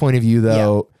filmmaker's point of view,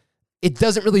 though, it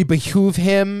doesn't really behoove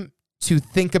him to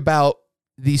think about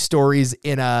these stories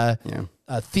in a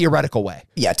theoretical way.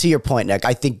 Yeah, to your point, Nick,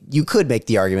 I think you could make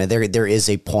the argument there is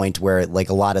a point where like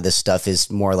a lot of this stuff is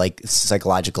more like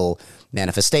psychological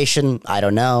manifestation. I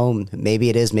don't know. Maybe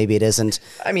it is, maybe it isn't.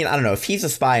 I mean, I don't know. If he's a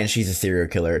spy and she's a serial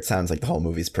killer, it sounds like the whole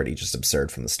movie's pretty just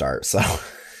absurd from the start. So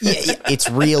yeah, it's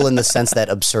real in the sense that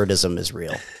absurdism is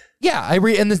real. Yeah,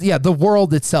 the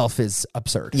world itself is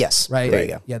absurd. Yes, right. there you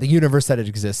go. Yeah, the universe that it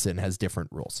exists in has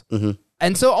different rules,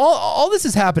 and so all this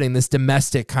is happening. This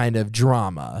domestic kind of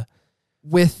drama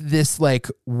with this like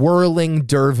whirling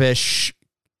dervish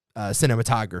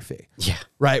cinematography. Yeah,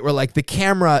 right. Where like the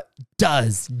camera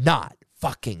does not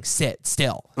fucking sit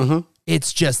still.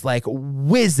 It's just like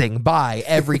whizzing by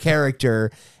every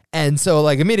character. And so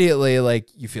like immediately like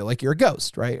you feel like you're a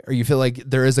ghost, right? Or you feel like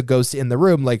there is a ghost in the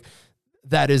room. Like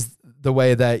that is the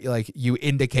way that like you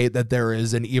indicate that there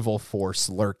is an evil force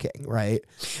lurking, right?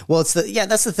 Well,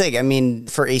 that's the thing. I mean,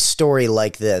 for a story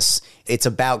like this, it's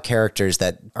about characters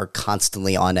that are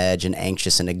constantly on edge and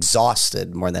anxious and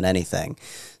exhausted more than anything.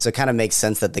 So it kind of makes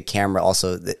sense that the camera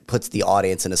also puts the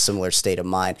audience in a similar state of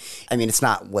mind. I mean, it's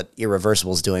not what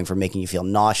Irreversible is doing for making you feel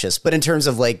nauseous, but in terms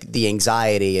of like the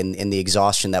anxiety and the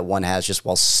exhaustion that one has just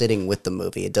while sitting with the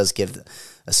movie, it does give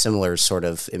a similar sort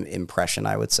of impression,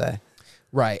 I would say.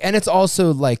 Right. And it's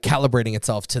also like calibrating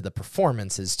itself to the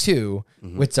performances too,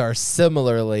 which are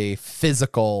similarly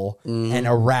physical and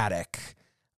erratic.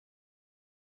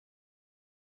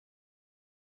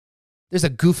 There's a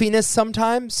goofiness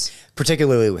sometimes.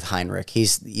 Particularly with Heinrich.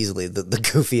 He's easily the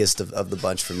goofiest of the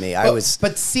bunch for me.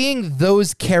 But seeing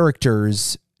those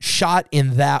characters shot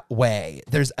in that way,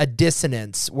 there's a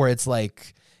dissonance where it's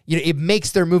like, you know, it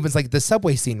makes their movements, like the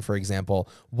subway scene, for example,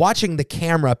 watching the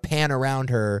camera pan around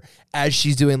her as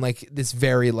she's doing like this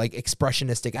very like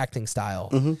expressionistic acting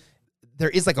style. There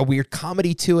is like a weird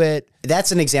comedy to it.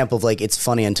 That's an example of like, it's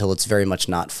funny until it's very much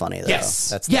not funny though. Yes.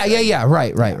 That's Yeah.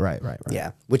 Right.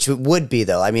 Yeah. Which would be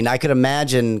though. I mean, I could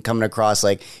imagine coming across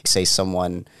like, say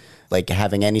someone like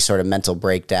having any sort of mental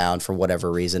breakdown for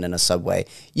whatever reason in a subway.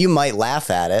 You might laugh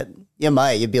at it.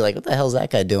 You'd be like, what the hell's that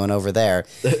guy doing over there?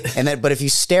 But if you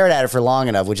stared at it for long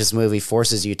enough, which this movie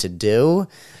forces you to do.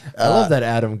 I love that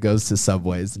Adam goes to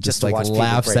subways and just like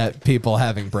laughs at people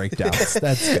having breakdowns.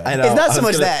 That's good. I know. It's not so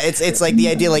much that. It's like the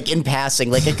idea, like in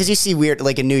passing, like because you see weird,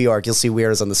 like in New York, you'll see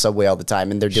weirdos on the subway all the time,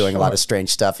 and they're doing a lot of strange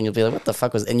stuff, and you'll be like, "What the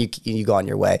fuck was?" And you go on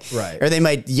your way, right? Or they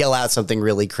might yell out something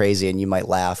really crazy, and you might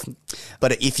laugh.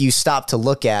 But if you stop to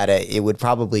look at it, it would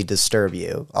probably disturb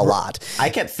you a lot. I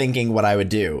kept thinking what I would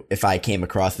do if I came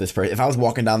across this person. If I was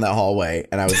walking down that hallway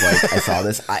and I was like, I saw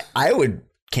this, I would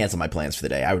cancel my plans for the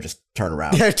day. I would just turn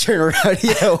around. Or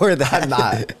that. I'm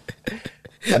not.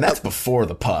 And that's before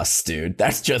the pus, dude.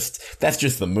 That's just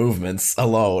the movements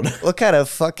alone. What kind of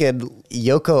fucking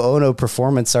Yoko Ono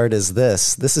performance art is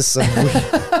this? This is some weird.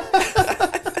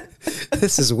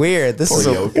 This is weird.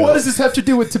 What does this have to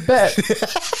do with Tibet?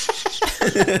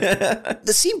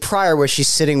 The scene prior where she's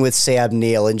sitting with Sayab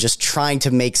Neil and just trying to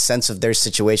make sense of their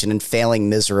situation and failing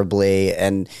miserably,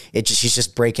 and she's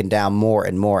just breaking down more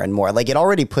and more and more. Like it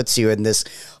already puts you in this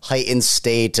heightened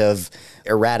state of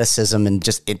erraticism and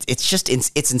just it's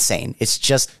insane. It's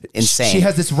just insane. She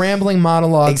has this rambling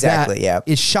monologue that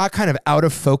is shot kind of out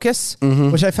of focus,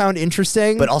 which I found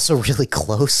interesting, but also really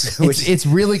close. It's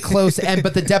really close,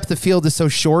 but the depth of field is so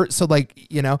short. So like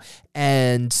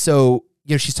and so.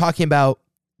 She's talking about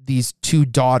these two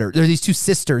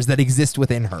sisters that exist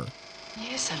within her.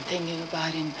 Yes, I'm thinking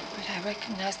about him, but I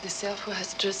recognize the self who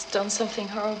has just done something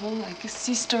horrible, like a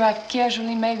sister I've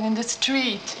casually met in the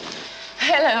street.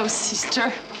 Hello,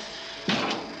 sister.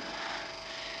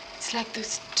 It's like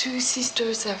those two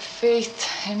sisters of faith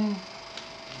and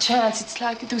chance. It's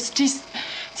like those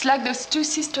two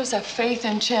sisters of faith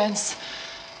and chance.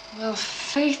 Well,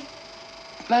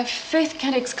 my faith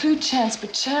can't exclude chance,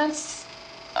 but chance.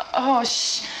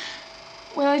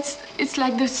 Well, it's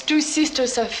like those two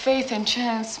sisters of faith and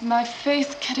chance. My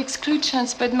faith can't exclude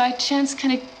chance, but my chance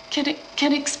can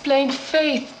explain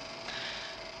faith.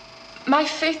 My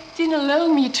faith didn't allow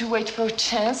me to wait for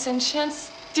chance, and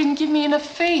chance didn't give me enough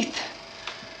faith.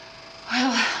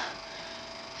 Well,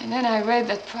 and then I read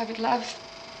that private life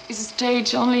is a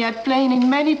stage only I play in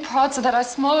many parts that are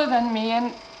smaller than me,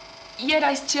 and yet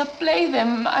I still play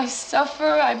them. I suffer,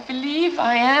 I believe,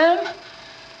 I am.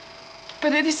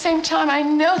 But at the same time, I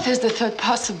know there's the third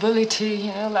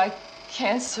possibility, like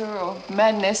cancer or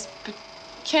madness. But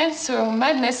cancer or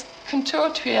madness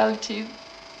contort reality.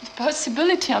 The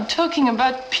possibility I'm talking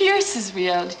about pierces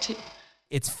reality.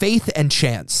 It's faith and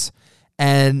chance.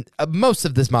 And most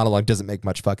of this monologue doesn't make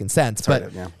much fucking sense.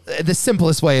 But the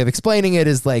simplest way of explaining it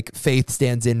is like faith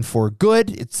stands in for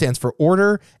good. It stands for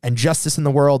order and justice in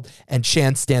the world. And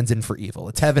chance stands in for evil.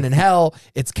 It's heaven and hell.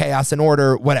 It's chaos and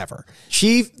order, whatever.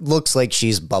 She looks like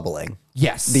she's bubbling.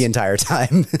 Yes. The entire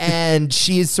time. And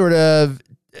she is sort of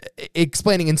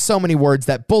explaining in so many words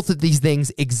that both of these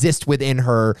things exist within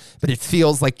her, but it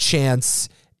feels like chance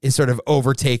is sort of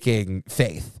overtaking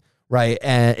faith. Right.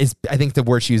 And I think the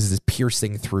word she uses is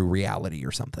piercing through reality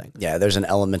or something. Yeah, there's an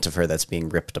element of her that's being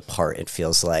ripped apart, it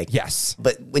feels like. Yes.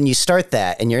 But when you start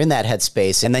that and you're in that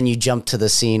headspace and then you jump to the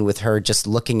scene with her just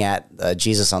looking at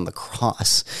Jesus on the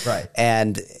cross. Right.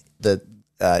 And the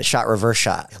reverse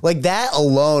shot. Like that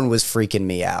alone was freaking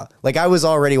me out. Like I was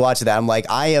already watching that. I'm like,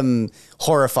 I am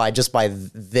horrified just by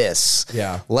this.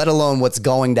 Yeah. Let alone what's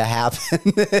going to happen.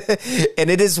 And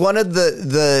it is one of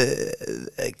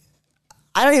the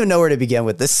I don't even know where to begin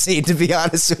with this scene, to be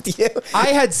honest with you. I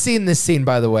had seen this scene,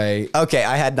 by the way. Okay,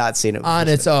 I had not seen it on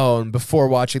its own before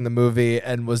watching the movie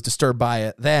and was disturbed by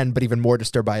it then, but even more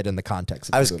disturbed by it in the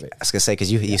context of the movie. I was going to say,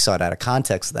 because you saw it out of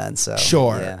context then. So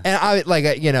sure. Yeah. And I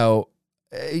like, you know,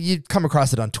 you come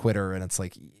across it on Twitter and it's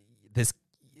like this,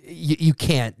 you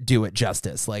can't do it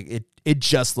justice. Like it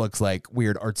just looks like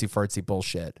weird artsy fartsy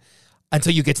bullshit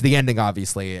until you get to the ending,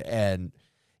 obviously. And,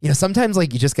 you know, sometimes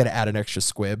like you just got to add an extra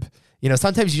squib. You know,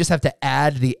 sometimes you just have to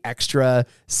add the extra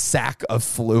sack of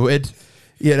fluid,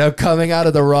 you know, coming out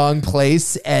of the wrong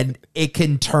place, and it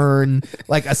can turn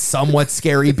like a somewhat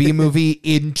scary B movie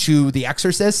into The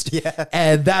Exorcist. Yeah.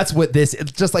 And that's what this,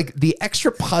 it's just like the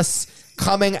extra pus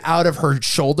coming out of her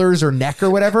shoulders or neck or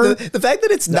whatever. The fact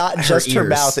that it's not just her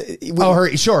mouth.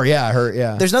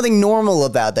 Yeah. There's nothing normal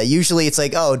about that. Usually it's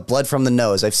like, oh, blood from the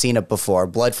nose. I've seen it before.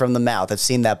 Blood from the mouth. I've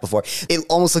seen that before. It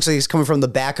almost looks like it's coming from the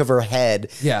back of her head,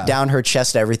 down her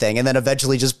chest, everything. And then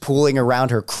eventually just pooling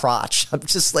around her crotch. I'm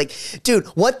just like, dude,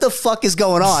 what the fuck is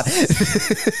going on?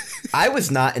 I was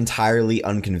not entirely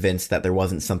unconvinced that there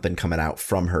wasn't something coming out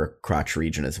from her crotch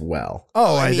region as well.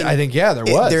 Oh, I think, there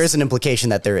was. There is an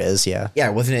implication that there is, yeah. Yeah,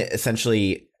 wasn't it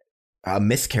essentially a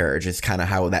miscarriage is kind of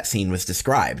how that scene was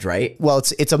described, right? Well,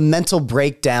 it's a mental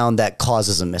breakdown that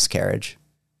causes a miscarriage.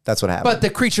 That's what happened. But the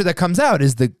creature that comes out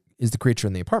is the creature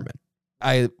in the apartment.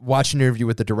 I watched an interview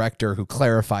with the director who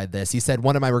clarified this. He said,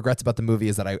 one of my regrets about the movie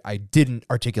is that I didn't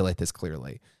articulate this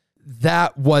clearly.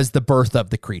 That was the birth of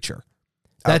the creature.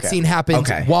 That scene happens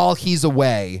while he's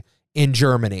away in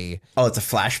Germany. Oh, it's a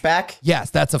flashback? Yes,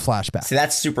 that's a flashback. See,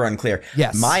 that's super unclear.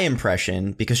 Yes. My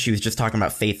impression, because she was just talking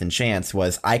about faith and chance,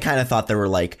 was I kind of thought there were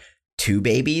like two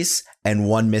babies and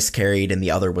one miscarried and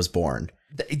the other was born.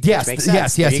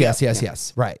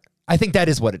 Yes. Right. I think that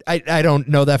is what it, I don't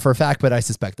know that for a fact, but I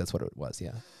suspect that's what it was.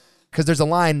 Yeah. Because there's a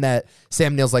line that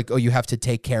Sam Neill's like, oh, you have to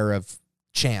take care of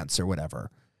chance or whatever.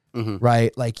 Mm-hmm.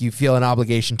 Right? Like you feel an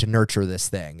obligation to nurture this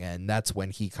thing. And that's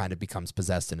when he kind of becomes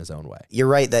possessed in his own way. You're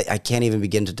right that I can't even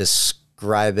begin to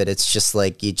describe it. It's just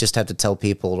like you just have to tell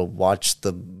people to watch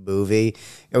the movie.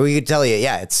 And we could tell you,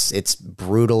 yeah, it's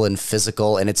brutal and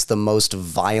physical, and it's the most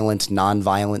violent,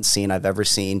 non-violent scene I've ever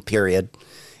seen, period.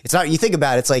 It's not, you think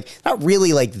about it, it's like not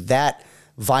really like that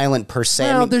violent per se.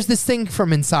 Well, there's this thing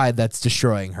from inside that's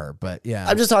destroying her, but yeah.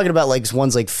 I'm just talking about like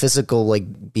one's like physical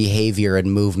like behavior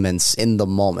and movements in the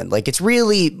moment. Like it's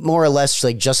really more or less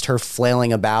like just her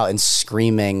flailing about and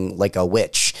screaming like a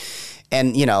witch.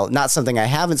 And, you know, not something I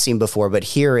haven't seen before, but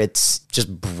here it's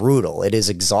just brutal. It is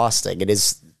exhausting. It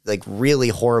is like really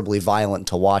horribly violent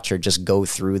to watch her just go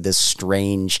through this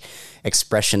strange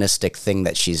expressionistic thing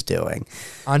that she's doing.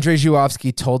 Andrzej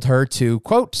Żuławski told her to,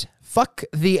 quote, fuck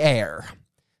the air.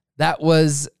 That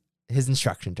was his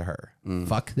instruction to her.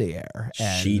 Fuck the air.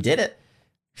 And she did it.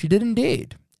 She did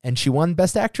indeed. And she won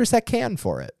Best Actress at Cannes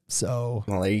for it. So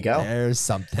well, there you go. There's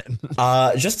something.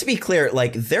 Just to be clear,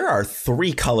 like there are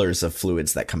 3 colors of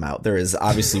fluids that come out. There is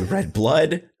obviously red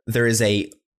blood. There is a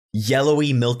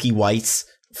yellowy, milky white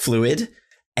fluid.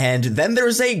 And then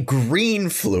there's a green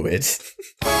fluid.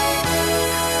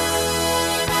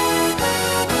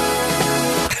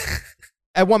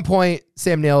 At one point,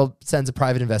 Sam Neill sends a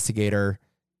private investigator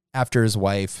after his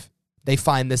wife. They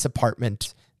find this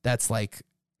apartment that's like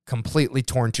completely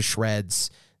torn to shreds.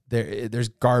 There's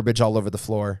garbage all over the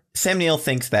floor. Sam Neill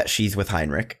thinks that she's with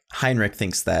Heinrich. Heinrich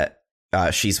thinks that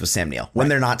she's with Sam Neill when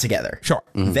they're not together. Sure.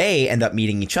 Mm-hmm. They end up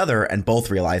meeting each other and both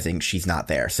realizing she's not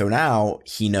there. So now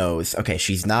he knows, okay,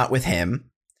 she's not with him.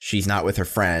 She's not with her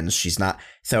friends. She's not.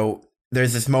 So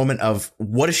there's this moment of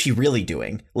what is she really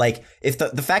doing? Like if the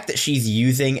fact that she's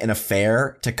using an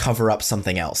affair to cover up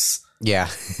something else. Yeah.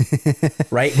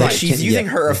 Right? Like she's using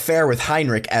her affair with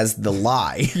Heinrich as the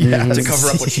lie to cover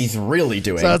up what she's really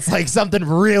doing. So it's like something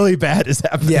really bad is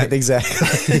happening. Yeah,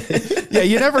 exactly. Yeah,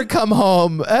 you never come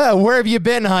home. Where have you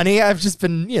been, honey? I've just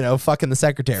been, fucking the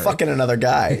secretary. Fucking another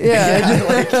guy.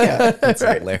 Yeah. That's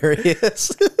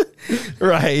hilarious.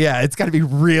 Right, yeah. It's got to be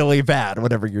really bad,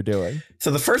 whatever you're doing.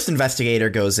 So the first investigator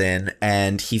goes in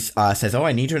and he says,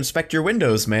 I need to inspect your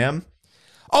windows, ma'am.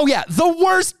 Oh, yeah. The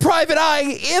worst private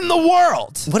eye in the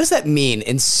world. What does that mean?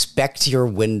 Inspect your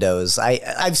windows.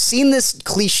 I've seen this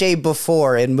cliche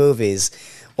before in movies.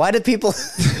 Why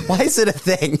is it a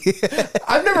thing?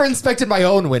 I've never inspected my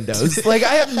own windows. Like,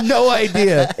 I have no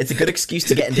idea. It's a good excuse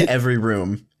to get into every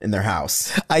room in their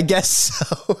house. I guess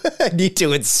so. I need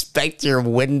to inspect your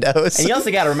windows. And you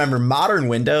also got to remember, modern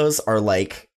windows are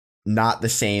like not the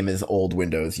same as old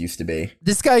windows used to be.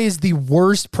 This guy is the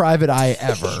worst private eye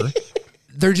ever.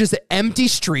 They're just empty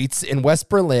streets in West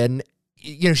Berlin.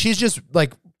 She's just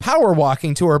like power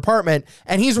walking to her apartment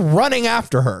and he's running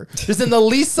after her just in the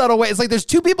least subtle way. It's like there's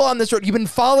two people on this road. You've been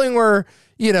following her,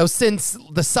 since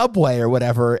the subway or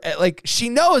whatever. Like she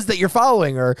knows that you're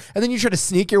following her and then you try to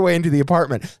sneak your way into the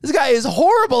apartment. This guy is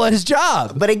horrible at his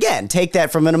job. But again, take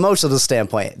that from an emotional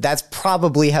standpoint. That's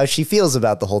probably how she feels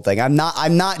about the whole thing. I'm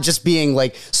not just being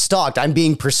like stalked. I'm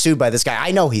being pursued by this guy.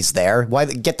 I know he's there. Why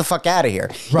get the fuck out of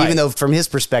here? Right. Even though from his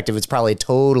perspective, it's probably a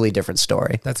totally different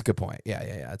story. That's a good point. Yeah.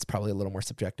 It's probably a little more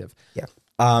subjective. Yeah.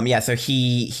 So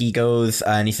he goes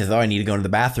and he says, I need to go into the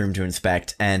bathroom to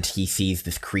inspect. And he sees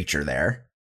this creature there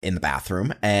in the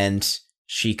bathroom. And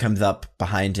she comes up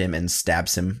behind him and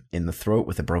stabs him in the throat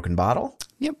with a broken bottle.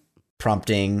 Yep.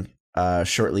 Prompting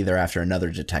shortly thereafter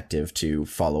another detective to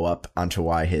follow up onto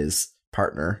why his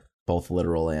partner, both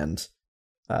literal and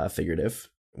figurative,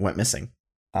 went missing.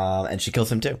 And she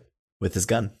kills him too with his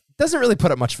gun. Doesn't really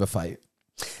put up much of a fight.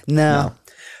 No.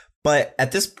 But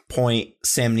at this point,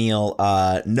 Sam Neill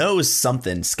knows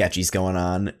something sketchy's going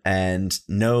on and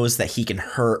knows that he can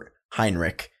hurt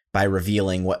Heinrich by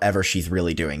revealing whatever she's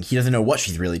really doing. He doesn't know what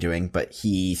she's really doing, but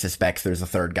he suspects there's a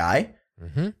third guy.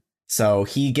 Mm-hmm. So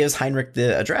he gives Heinrich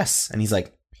the address and he's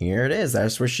like, here it is.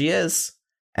 That's where she is.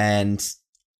 And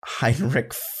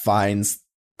Heinrich finds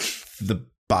the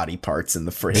body parts in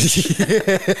the fridge.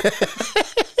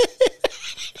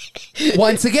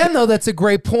 Once again, though, that's a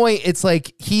great point. It's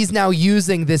like he's now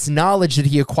using this knowledge that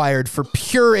he acquired for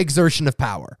pure exertion of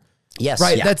power. Yes.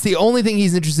 Right. Yeah. That's the only thing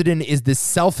he's interested in is this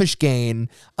selfish gain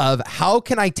of how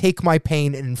can I take my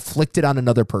pain and inflict it on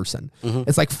another person? Mm-hmm.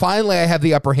 It's like, finally, I have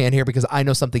the upper hand here because I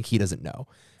know something he doesn't know.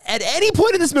 At any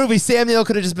point in this movie, Sam Neill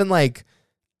could have just been like,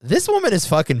 this woman is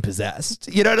fucking possessed.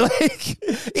 You know, like,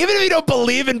 even if you don't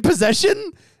believe in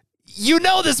possession, you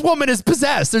know this woman is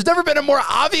possessed. There's never been a more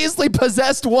obviously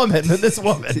possessed woman than this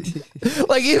woman.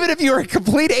 Like, even if you're a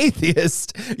complete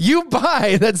atheist, you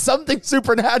buy that something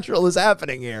supernatural is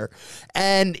happening here.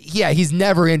 And yeah, he's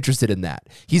never interested in that.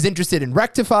 He's interested in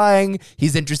rectifying.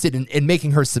 He's interested in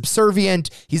making her subservient.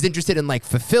 He's interested in like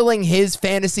fulfilling his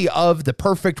fantasy of the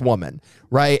perfect woman,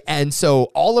 right? And so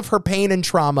all of her pain and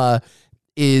trauma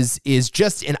is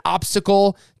just an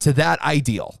obstacle to that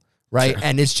ideal. Right. Sure.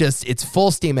 And it's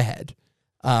full steam ahead.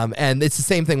 And it's the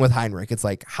same thing with Heinrich. It's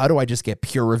like, how do I just get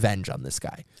pure revenge on this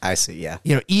guy? I see. Yeah.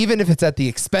 Even if it's at the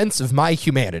expense of my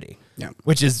humanity,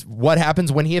 which is what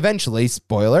happens when he eventually,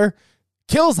 spoiler,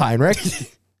 kills Heinrich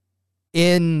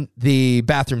in the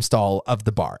bathroom stall of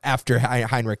the bar after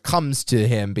Heinrich comes to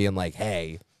him being like,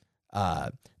 hey,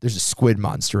 there's a squid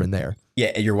monster in there.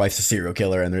 Yeah. Your wife's a serial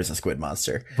killer and there's a squid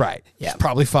monster. Right. Yeah. She's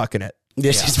probably fucking it.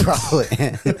 Yeah, she's probably.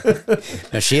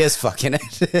 No, she is fucking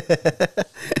it.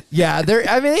 Yeah,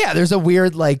 there's a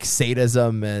weird like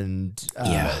sadism and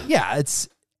it's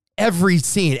every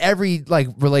scene, every like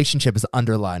relationship is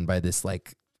underlined by this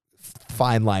like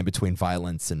fine line between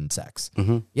violence and sex.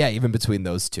 Mm-hmm. Yeah, even between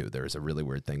those two, there's a really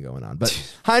weird thing going on. But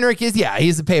Heinrich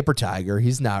he's a paper tiger.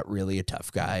 He's not really a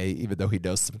tough guy, even though he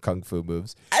knows some kung fu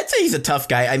moves. I'd say he's a tough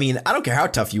guy. I mean, I don't care how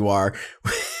tough you are.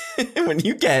 When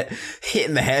you get hit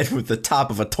in the head with the top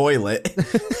of a toilet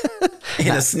in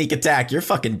a sneak attack, you're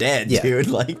fucking dead, dude.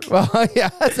 Like, well, yeah,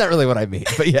 that's not really what I mean,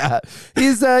 but yeah,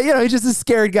 he's he's just a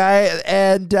scared guy,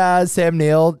 and Sam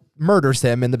Neill murders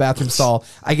him in the bathroom stall,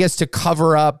 I guess, to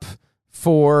cover up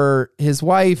for his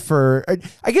wife, or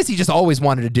I guess he just always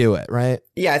wanted to do it, right?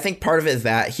 Yeah, I think part of it is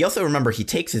that he also, remember, he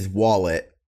takes his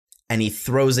wallet and he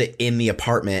throws it in the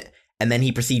apartment, and then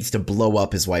he proceeds to blow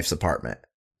up his wife's apartment.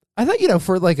 I thought,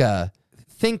 for like a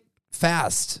think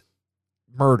fast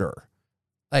murder,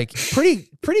 like pretty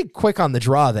quick on the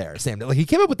draw there, Sam. Like he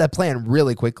came up with that plan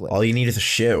really quickly. All you need is a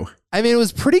shoe. I mean, it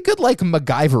was pretty good, like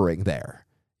MacGyvering there.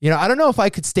 I don't know if I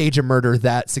could stage a murder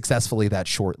that successfully that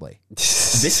shortly.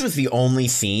 This was the only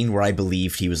scene where I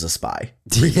believed he was a spy.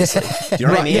 Previously. Do you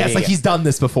know what I mean? Yeah, it's like he's done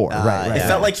this before. Right. It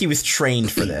felt like he was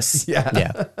trained for this.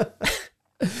 Yeah.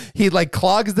 He like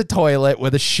clogs the toilet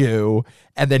with a shoe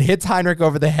and then hits Heinrich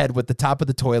over the head with the top of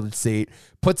the toilet seat,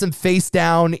 puts him face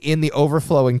down in the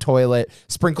overflowing toilet,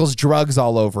 sprinkles drugs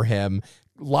all over him,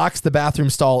 locks the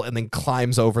bathroom stall, and then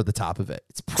climbs over the top of it.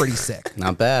 It's pretty sick.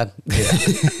 Not bad.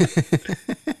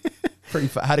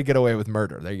 How to Get Away with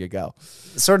Murder. There you go.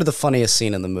 Sort of the funniest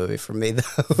scene in the movie for me, though.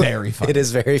 Very funny. It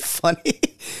is very funny.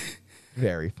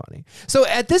 Very funny. So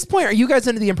at this point, are you guys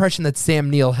under the impression that Sam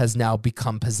Neill has now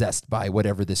become possessed by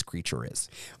whatever this creature is?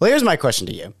 Well, here's my question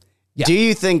to you. Yeah. Do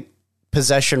you think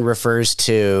possession refers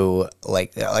to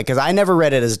like, because I never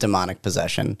read it as demonic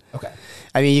possession. Okay.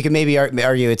 I mean, you can maybe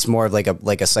argue it's more of like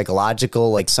a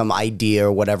psychological, like some idea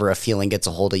or whatever, a feeling gets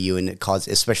a hold of you and it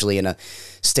causes, especially in a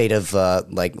state of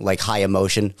like high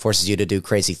emotion, forces you to do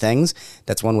crazy things.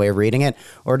 That's one way of reading it.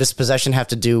 Or does possession have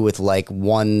to do with like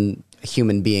one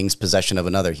human being's possession of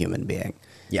another human being?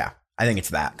 Yeah, I think it's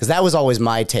that. Because that was always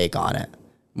my take on it.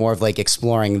 More of like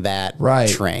exploring that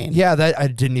train. Yeah, that I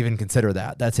didn't even consider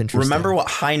that. That's interesting. Remember what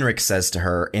Heinrich says to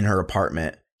her in her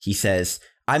apartment? He says,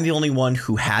 "I'm the only one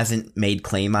who hasn't made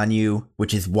claim on you,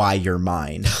 which is why you're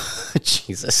mine."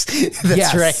 Jesus.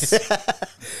 That's right.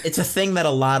 It's a thing that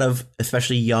a lot of,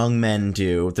 especially young men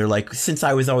do. They're like, since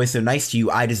I was always so nice to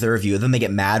you, I deserve you. Then they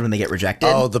get mad when they get rejected.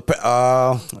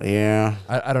 Yeah.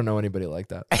 I don't know anybody like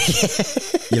that.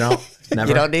 You know? Never.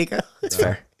 You don't, Nico? It's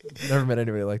fair. Never met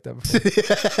anybody like that before.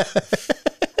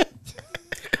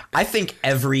 I think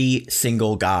every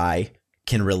single guy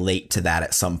can relate to that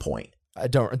at some point. I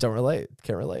don't relate.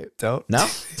 Can't relate. No?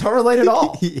 Don't relate at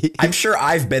all. I'm sure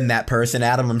I've been that person,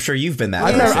 Adam. I'm sure you've been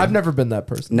that person. I've never been that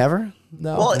person. Never?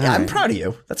 No. Well, I'm proud of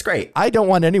you. That's great. I don't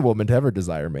want any woman to ever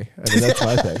desire me. I mean, that's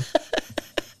my thing.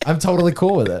 I'm totally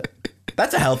cool with it.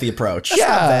 That's a healthy approach. Yeah.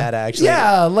 Not bad, actually.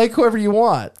 Yeah, like whoever you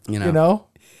want. You know?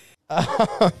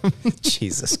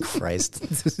 Jesus Christ.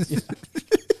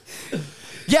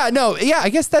 Yeah, no, yeah, I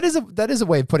guess that is a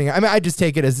way of putting it. I mean, I just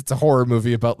take it as it's a horror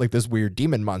movie about like this weird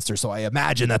demon monster, so I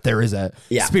imagine that there is a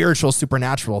spiritual,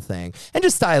 supernatural thing. And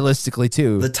just stylistically,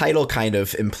 too. The title kind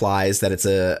of implies that it's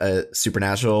a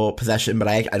supernatural possession, but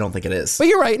I don't think it is. But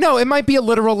you're right. No, it might be a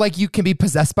literal, like, you can be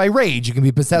possessed by rage, you can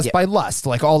be possessed by lust,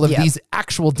 like all of these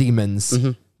actual demons.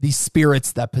 Mm-hmm. These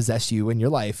spirits that possess you in your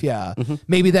life. Yeah. Mm-hmm.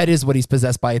 Maybe that is what he's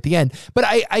possessed by at the end. But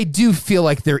I do feel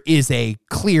like there is a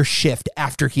clear shift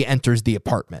after he enters the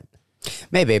apartment.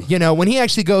 Maybe. You know, when he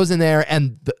actually goes in there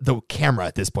and the camera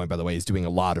at this point, by the way, is doing a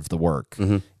lot of the work.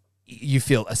 Mm-hmm. You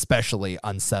feel especially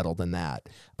unsettled in that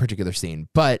particular scene.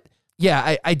 But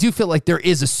yeah, I do feel like there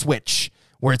is a switch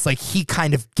where it's like he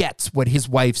kind of gets what his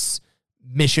wife's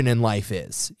mission in life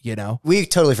is, you know? We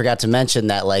totally forgot to mention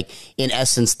that, like, in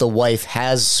essence, the wife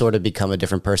has sort of become a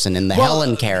different person in the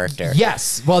Helen character.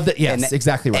 Yes. Well, yes,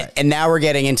 exactly right. And now we're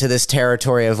getting into this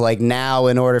territory of, like, now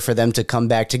in order for them to come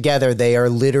back together, they are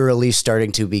literally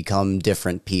starting to become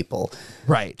different people.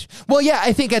 Right. Well, yeah,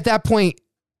 I think at that point,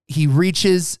 he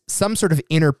reaches some sort of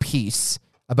inner peace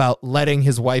about letting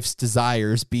his wife's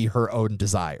desires be her own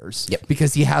desires. Yep.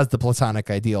 Because he has the platonic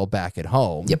ideal back at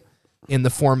home. Yep. In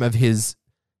the form of his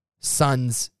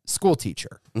son's school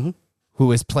teacher,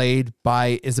 who is played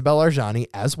by Isabelle Arjani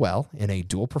as well in a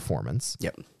dual performance.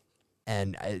 Yep.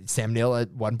 And Sam Neill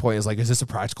at one point is like, is this a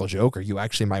practical joke? Are you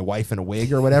actually my wife in a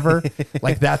wig or whatever?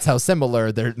 Like, that's how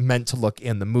similar they're meant to look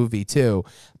in the movie too.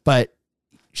 But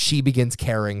she begins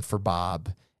caring for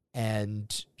Bob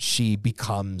and she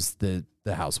becomes the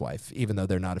housewife, even though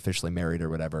they're not officially married or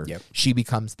whatever. Yep. She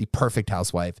becomes the perfect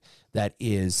housewife that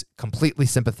is completely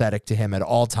sympathetic to him at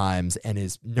all times and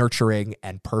is nurturing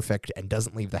and perfect and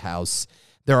doesn't leave the house.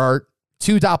 There are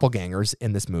two doppelgangers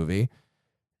in this movie,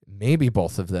 maybe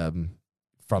both of them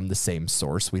from the same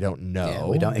source. We don't know. Yeah,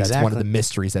 we don't. That's one of the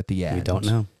mysteries at the end. We don't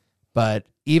know. But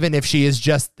even if she is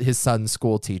just his son's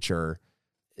school teacher,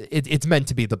 it's meant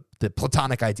to be the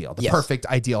platonic ideal, the perfect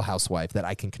ideal housewife that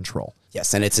I can control.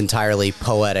 Yes, and it's entirely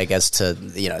poetic as to,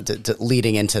 you know, to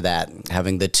leading into that,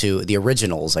 having the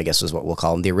originals, I guess is what we'll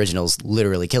call them. The originals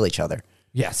literally kill each other.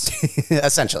 Yes.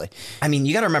 Essentially. I mean,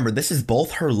 you got to remember, this is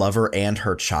both her lover and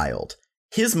her child.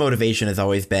 His motivation has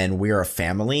always been, we're a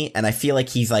family. And I feel like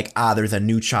he's like, there's a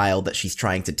new child that she's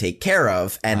trying to take care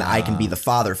of, and I can be the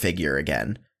father figure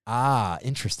again.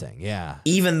 Interesting. Yeah.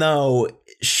 Even though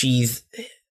she's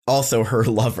also her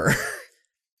lover.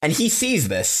 And he sees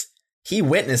this. He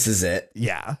witnesses it.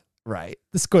 Yeah, right.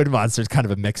 The squid monster is kind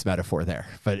of a mixed metaphor there,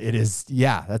 but it is,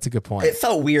 yeah, that's a good point. It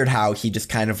felt weird how he just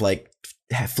kind of like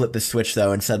flip the switch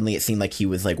though, and suddenly it seemed like he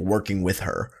was like working with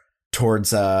her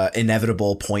towards a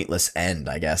inevitable pointless end,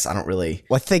 I guess. I don't really...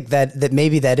 Well, I think that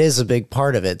maybe that is a big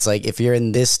part of it. It's like if you're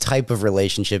in this type of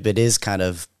relationship, it is kind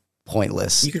of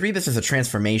pointless. You could read this as a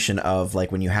transformation of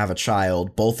like when you have a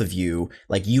child, both of you,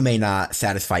 like you may not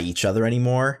satisfy each other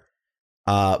anymore,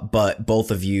 but both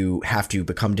of you have to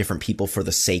become different people for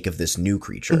the sake of this new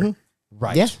creature. Mm-hmm.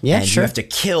 Right. Yeah, and sure. you have to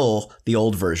kill the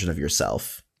old version of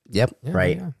yourself. Yep.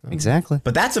 Right. Exactly.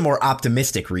 But that's a more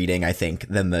optimistic reading, I think,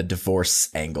 than the divorce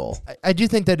angle. I do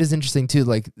think that is interesting too,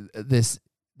 like this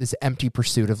empty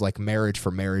pursuit of like marriage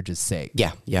for marriage's sake.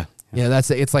 Yeah.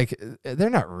 It's like they're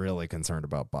not really concerned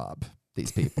about Bob,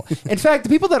 these people. In fact, the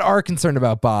people that are concerned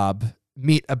about Bob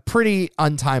meet a pretty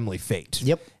untimely fate.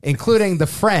 Yep. Including the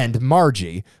friend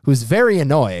Margie, who's very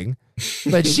annoying,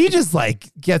 but she just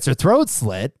like gets her throat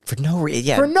slit For no reason.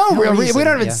 Yeah. for no real reason. We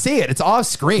don't even yeah. see it. It's off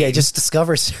screen. Yeah, he just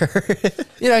discovers her.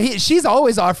 She's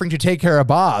always offering to take care of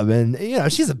Bob, and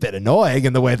she's a bit annoying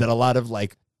in the way that a lot of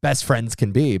like best friends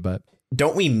can be, but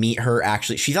Don't we meet her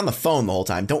actually? She's on the phone the whole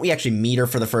time. Don't we actually meet her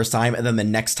for the first time, and then the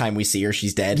next time we see her,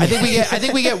 she's dead? I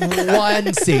think we get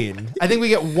one scene. I think we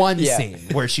get one scene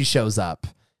where she shows up.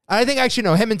 I think actually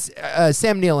no, him and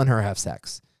Sam Neill and her have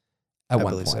sex at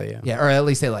one point. So, yeah. Or at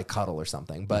least they like cuddle or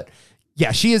something. But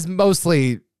yeah, she is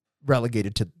mostly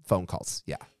relegated to phone calls.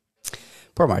 Yeah.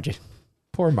 Poor Margie.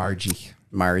 Poor Margie.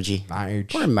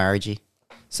 Poor Margie.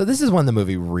 So this is when the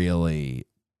movie really,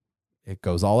 it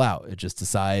goes all out. It just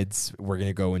decides we're going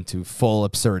to go into full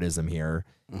absurdism here.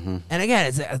 Mm-hmm. And again,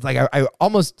 it's like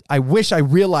I wish I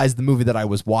realized the movie that I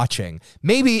was watching.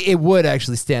 Maybe it would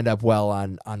actually stand up well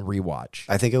on rewatch.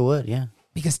 I think it would, yeah.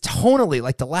 Because tonally,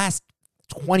 like the last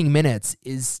 20 minutes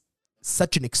is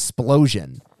such an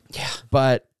explosion. Yeah.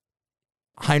 But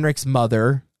Heinrich's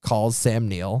mother calls Sam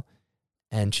Neill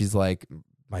and she's like,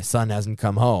 my son hasn't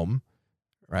come home.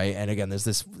 Right. And again, there's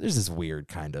this weird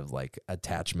kind of like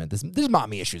attachment. There's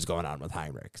mommy issues going on with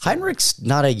Heinrich. So. Heinrich's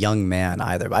not a young man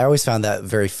either. I always found that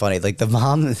very funny. Like the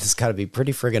mom has got to be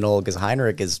pretty friggin' old because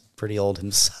Heinrich is pretty old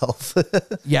himself.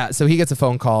 Yeah. So he gets a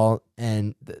phone call,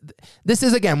 and this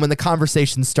is again when the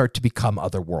conversations start to become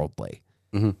otherworldly.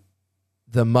 Mm-hmm.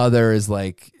 The mother is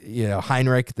like,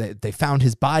 Heinrich, they found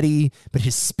his body, but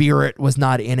his spirit was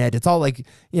not in it. It's all like,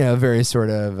 very sort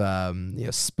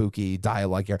of, spooky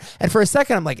dialogue here. And for a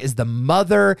second, I'm like, is the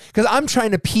mother, because I'm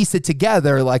trying to piece it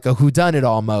together like a whodunit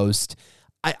almost.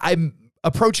 I'm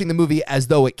approaching the movie as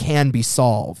though it can be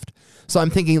solved. So I'm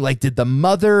thinking like, did the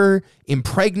mother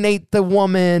impregnate the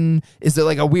woman? Is there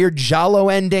like a weird giallo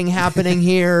ending happening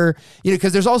here?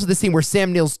 Because there's also the scene where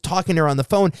Sam Neill's talking to her on the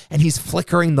phone and he's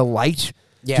flickering the light.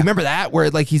 Yeah. Do you remember that? Where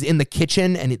like he's in the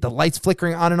kitchen and the light's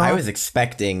flickering on and off? I was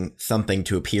expecting something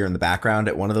to appear in the background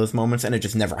at one of those moments, and it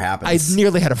just never happens. I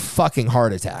nearly had a fucking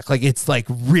heart attack. Like it's like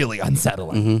really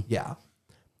unsettling. Mm-hmm. Yeah.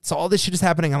 So all this shit is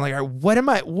happening. I'm like, all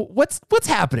right, what's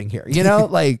happening here?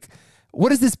 Like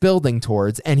what is this building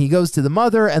towards? And he goes to the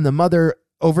mother, and the mother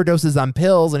overdoses on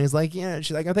pills, and he's like,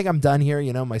 she's like, I think I'm done here.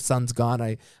 My son's gone.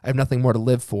 I have nothing more to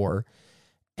live for.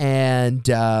 And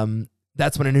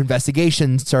that's when an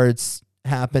investigation starts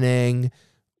happening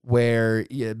where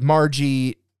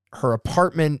Margie, her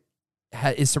apartment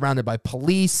is surrounded by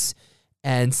police,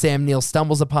 and Sam Neill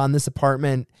stumbles upon this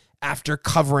apartment after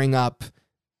covering up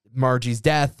Margie's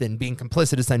death and being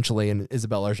complicit essentially in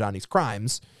Isabelle Arjani's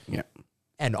crimes. Yeah.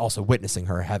 And also witnessing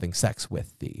her having sex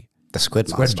with the squid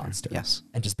monster. Yes.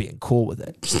 And just being cool with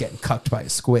it. Just getting cucked by a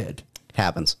squid.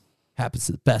 Happens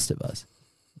to the best of us.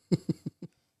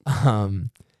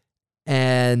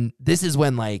 And this is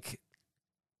when like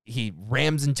he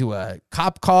rams into a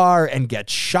cop car and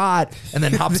gets shot and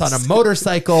then hops on a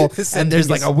motorcycle and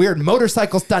there's like a weird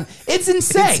motorcycle stunt. It's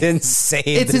insane.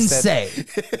 It's insane.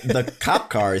 The cop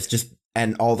car is just,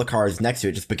 and all the cars next to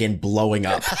it just begin blowing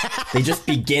up. They just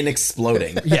begin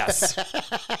exploding. Yes.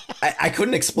 I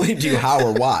couldn't explain to you how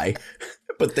or why,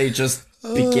 but they just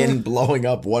begin blowing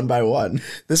up one by one.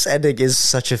 This ending is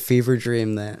such a fever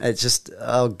dream that it's just,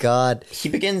 oh God. He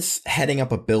begins heading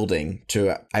up a building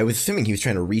I was assuming he was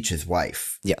trying to reach his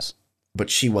wife. Yes. But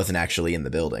she wasn't actually in the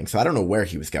building, so I don't know where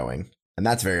he was going, and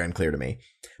that's very unclear to me.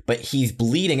 But he's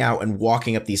bleeding out and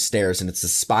walking up these stairs, and it's a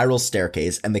spiral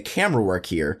staircase, and the camera work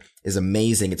here is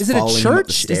amazing. It's is it a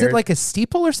church? Is it like a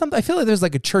steeple or something? I feel like there's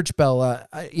like a church bell.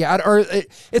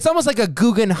 It's almost like a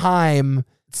Guggenheim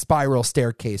spiral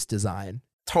staircase design.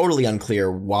 Totally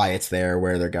unclear why it's there,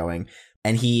 where they're going.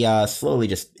 And he slowly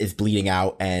just is bleeding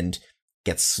out and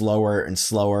gets slower and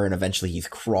slower, and eventually he's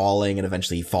crawling, and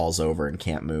eventually he falls over and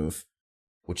can't move,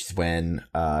 which is when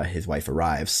his wife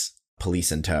arrives,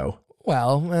 police in tow.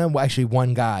 Well, actually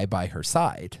one guy by her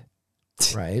side,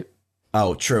 right?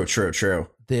 Oh, true.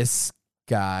 This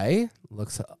guy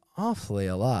looks awfully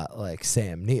a lot like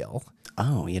Sam Neill.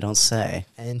 Oh, you don't say.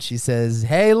 And she says,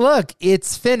 hey, look,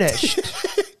 it's finished.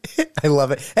 I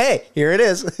love it. Hey, here it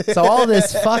is. So all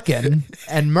this fucking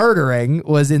and murdering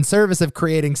was in service of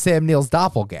creating Sam Neill's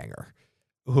doppelganger,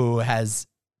 who has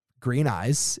green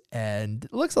eyes and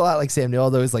looks a lot like Sam Neill,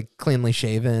 although he's like cleanly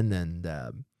shaven and,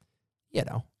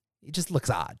 he just looks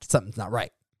odd. Something's not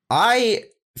right. I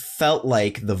felt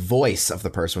like the voice of the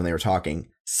person when they were talking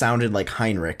sounded like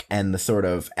Heinrich, and the sort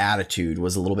of attitude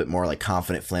was a little bit more like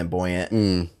confident,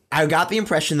 flamboyant. I got the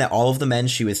impression that all of the men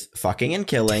she was fucking and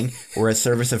killing were a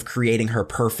service of creating her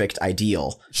perfect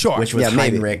ideal. Sure. Which was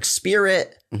maybe. Heinrich's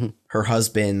spirit, her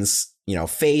husband's,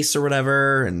 face or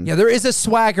whatever. And Yeah, there is a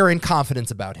swagger and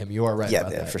confidence about him. You are right Yeah,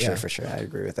 about that. for sure. I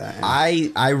agree with that.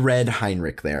 I read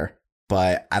Heinrich there,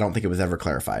 but I don't think it was ever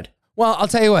clarified. Well, I'll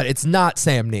tell you what, it's not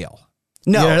Sam Neill.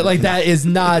 No. That is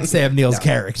not Sam Neill's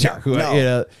character.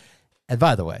 No. And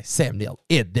by the way, Sam Neill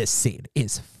in this scene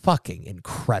is fucking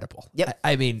incredible. Yep.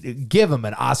 I mean, give him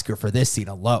an Oscar for this scene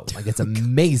alone. Like, it's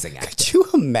amazing acting. Could you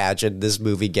imagine this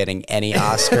movie getting any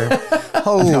Oscar?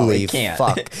 Holy it can't.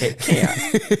 fuck. It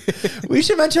can't. We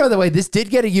should mention, by the way, this did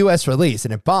get a U.S. release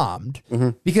and it bombed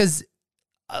because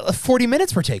 40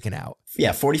 minutes were taken out.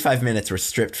 Yeah, 45 minutes were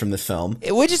stripped from the film.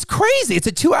 Which is crazy. It's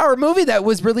a 2-hour movie that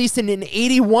was released in an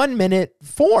 81-minute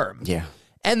form. Yeah.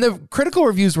 And the critical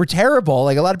reviews were terrible.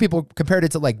 Like, a lot of people compared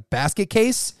it to like Basket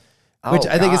Case, which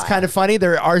I think is kind of funny.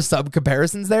 There are some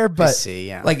comparisons there, but see,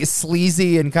 yeah. like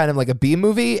sleazy and kind of like a B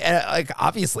movie. And like,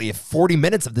 obviously, if 40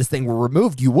 minutes of this thing were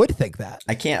removed, you would think that.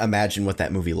 I can't imagine what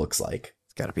that movie looks like.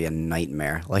 It's got to be a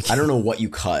nightmare. Like, I don't know what you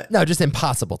cut. No, just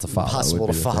impossible to follow. impossible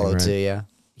would to be the thing, follow right? too, yeah.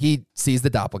 He sees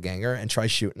the doppelganger and tries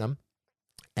shooting him.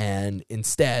 And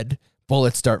instead,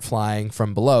 bullets start flying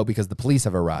from below because the police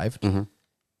have arrived.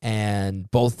 And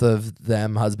both of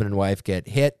them, husband and wife, get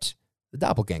hit. The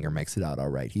doppelganger makes it out all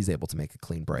right. He's able to make a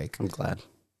clean break. I'm glad.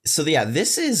 So yeah,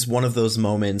 this is one of those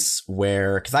moments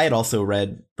where, because I had also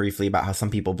read briefly about how some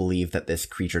people believe that this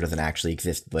creature doesn't actually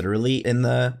exist literally in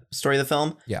the story of the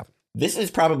film. Yeah. This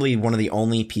is probably one of the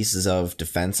only pieces of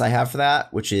defense I have for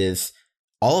that, which is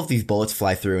all of these bullets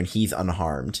fly through and he's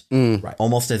unharmed, Right.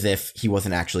 almost as if he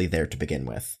wasn't actually there to begin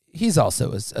with. He's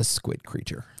also a squid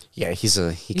creature. Yeah, he's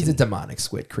a demonic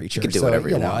squid creature. He can do whatever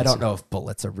he I wants. don't know if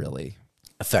bullets are really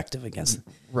effective against.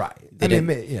 right. They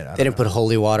didn't put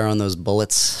holy water on those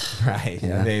bullets. right.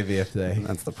 Yeah, maybe if they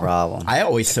That's the problem. I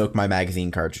always soak my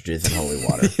magazine cartridges in holy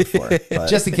water before, but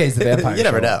just in case the vampire. You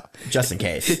never show know. up. just in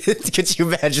case. Could you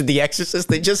imagine The Exorcist?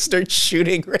 They just start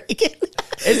shooting Reagan.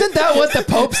 Isn't that what the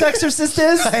Pope's Exorcist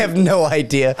is? I have no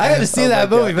idea. I got to see that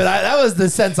movie, but that was the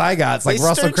sense I got. It's like They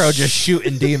Russell start Crowe just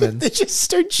shooting demons. They just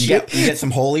start You shooting. get some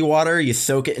holy water, you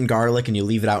soak it in garlic, and you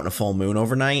leave it out in a full moon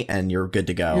overnight, and you're good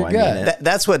to go. You're I good. mean,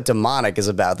 That's what Demonic is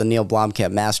about. The Neil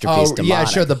Blomkamp masterpiece. Oh, Demonic. yeah,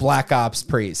 sure. The Black Ops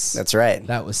priest. That's right.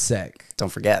 That was sick. Don't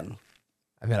forget.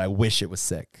 I mean, I wish it was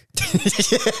sick.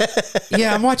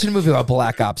 Yeah, I'm watching a movie about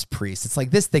Black Ops priest. It's like,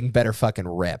 this thing better fucking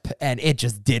rip. And it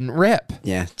just didn't rip.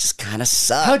 Yeah, just kind of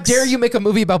sucks. How dare you make a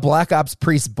movie about Black Ops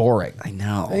priest boring? I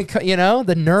know. I mean,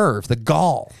 the nerve, the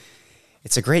gall.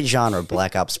 It's a great genre,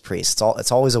 Black Ops Priest.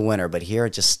 It's always a winner, but here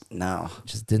it just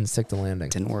Just didn't stick the landing.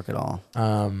 didn't work at all.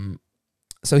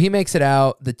 So he makes it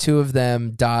out. The two of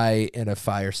them die in a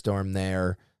firestorm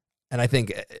there. And I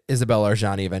think Isabelle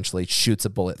Arjani eventually shoots a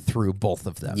bullet through both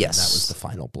of them. Yes. And that was the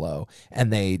final blow.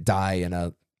 And they die in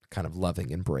a kind of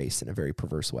loving embrace in a very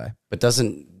perverse way. But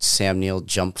doesn't Sam Neill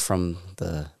jump from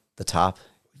the top?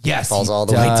 Yes, Falls he all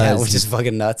the way down, does. which is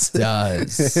fucking nuts.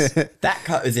 Does. that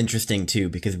cut is interesting too,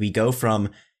 because we go from,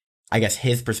 I guess,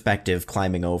 his perspective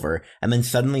climbing over, and then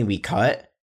suddenly we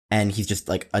cut, and he's just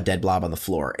like a dead blob on the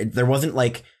floor. There wasn't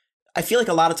like, I feel like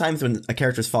a lot of times when a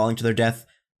character's falling to their death,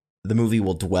 the movie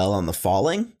will dwell on the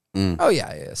falling. Oh,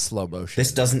 yeah, slow motion.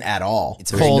 This doesn't at all. It's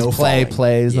Coldplay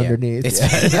plays Yeah. underneath.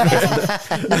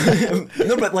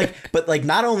 No, but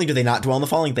not only do they not dwell on the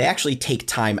falling, they actually take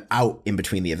time out in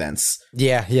between the events.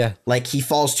 Yeah. Like, he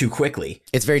falls too quickly.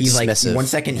 It's very he's dismissive. Like, 1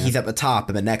 second he's at the top,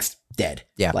 and the next dead.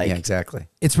 Yeah, like, exactly.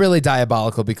 It's really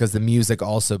diabolical because the music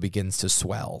also begins to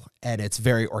swell and it's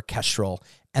very orchestral.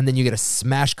 And then you get a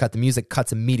smash cut. The music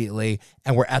cuts immediately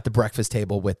and we're at the breakfast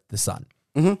table with the son.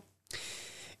 Mm-hmm.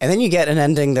 And then you get an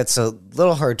ending that's a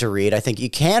little hard to read. I think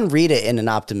you can read it in an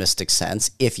optimistic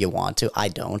sense if you want to. I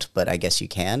don't, but I guess you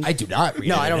can. I do not read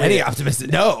No, it I in don't any read it.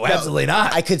 optimistic. No, absolutely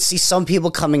not. I could see some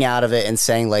people coming out of it and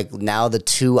saying, like, now the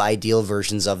two ideal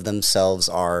versions of themselves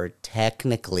are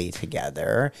technically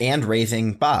together. And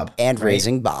raising Bob. And right?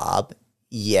 raising Bob.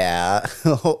 Yeah.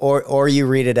 or you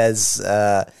read it as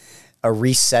a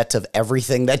reset of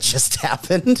everything that just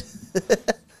happened.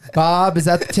 Bob is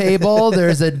at the table.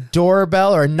 There's a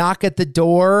doorbell or a knock at the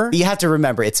door. You have to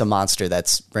remember, it's a monster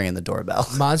that's ringing the doorbell.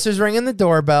 Monster's ringing the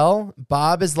doorbell.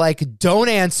 Bob is like, don't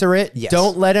answer it. Yes.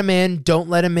 Don't let him in. Don't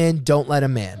let him in. Don't let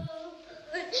him in.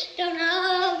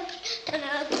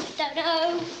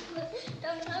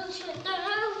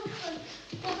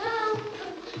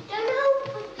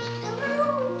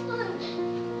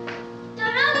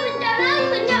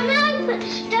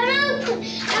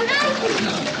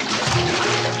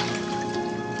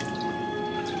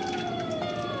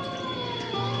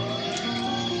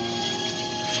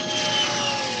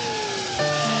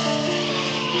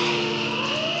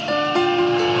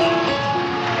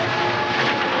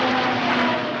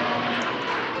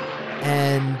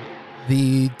 And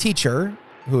the teacher,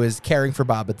 who is caring for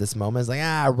Bob at this moment, is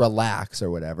like, relax or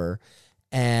whatever.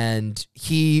 And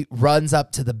he runs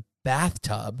up to the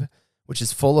bathtub, which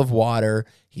is full of water.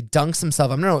 He dunks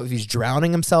himself. I don't know if he's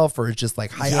drowning himself or it's just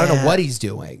like, I don't know what he's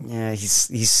doing. Yeah,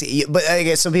 but I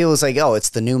guess some people say, oh,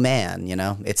 it's the new man,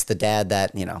 it's the dad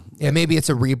that, Yeah, maybe it's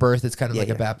a rebirth. It's kind of like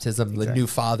a baptism, the new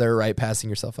father, right? Passing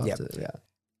yourself up to,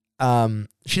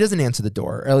 she doesn't answer the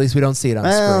door, or at least we don't see it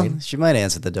on screen. She might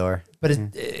answer the door. But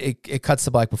it cuts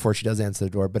to black before she does answer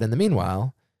the door. But in the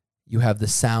meanwhile, you have the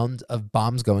sound of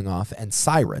bombs going off and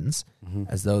sirens,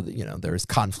 as though, there's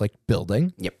conflict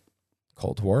building. Yep.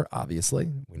 Cold War,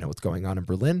 obviously. We know what's going on in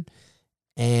Berlin.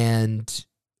 And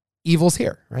evil's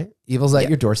here, right? Evil's at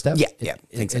your doorstep. Yeah.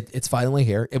 It's finally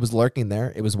here. It was lurking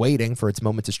there. It was waiting for its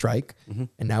moment to strike.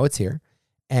 And now it's here.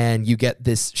 And you get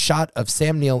this shot of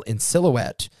Sam Neill in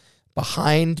silhouette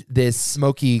behind this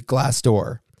smoky glass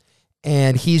door.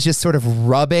 And he's just sort of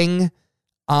rubbing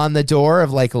on the door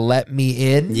of like, let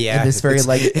me in. Yeah. In this very it's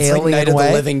alien like Night way.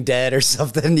 of the Living Dead or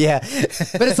something. Yeah.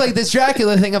 But it's like this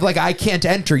Dracula thing of like, I can't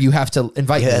enter. You have to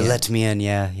invite me in. Let me in.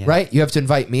 Yeah. Right? You have to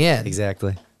invite me in.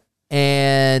 Exactly.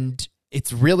 And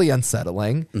it's really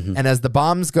unsettling. And as the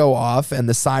bombs go off and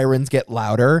the sirens get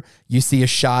louder, you see a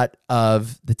shot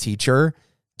of the teacher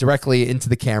directly into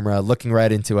the camera, looking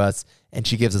right into us. And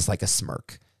she gives us like a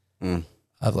smirk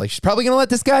of like, she's probably going to let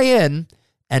this guy in.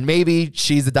 And maybe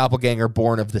she's a doppelganger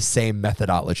born of the same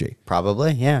methodology.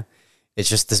 Probably, yeah. It's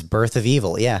just this birth of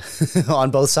evil, yeah.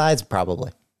 On both sides,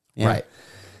 probably. Yeah. Right.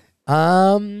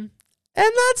 And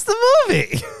that's the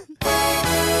movie.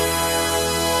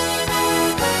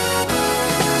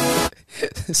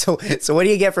 So what do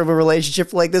you get from a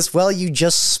relationship like this? Well, you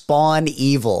just spawn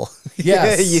evil.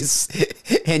 Yes.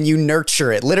 And you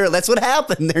nurture it. Literally, that's what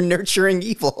happened. They're nurturing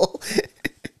evil.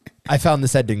 I found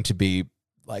this ending to be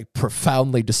like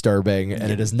profoundly disturbing, and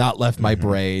it has not left my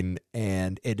brain,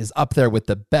 and it is up there with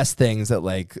the best things that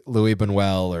like Louis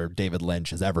Buñuel or David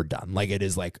Lynch has ever done. Like, it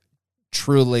is like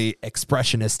truly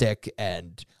expressionistic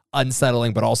and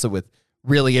unsettling, but also with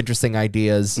really interesting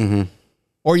ideas.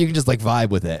 Or you can just like vibe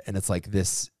with it, and it's like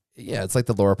this. Yeah, it's like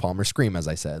the Laura Palmer Scream, as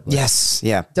I said. Like, Yes,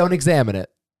 yeah. don't examine it.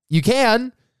 You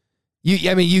can.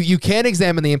 You can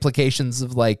examine the implications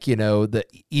of like, the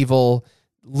evil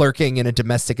lurking in a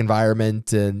domestic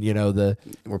environment, and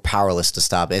We're powerless to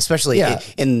stop it, especially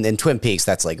in Twin Peaks.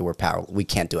 That's like we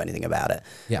can't do anything about it.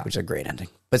 Yeah, which is a great ending.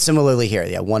 But similarly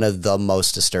here, one of the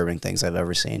most disturbing things I've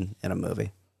ever seen in a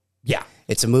movie. Yeah,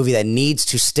 it's a movie that needs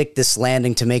to stick this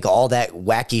landing to make all that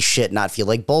wacky shit not feel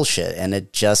like bullshit, and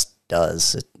it just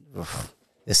does.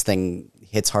 This thing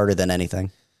hits harder than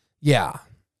anything. Yeah,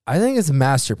 I think it's a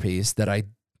masterpiece that I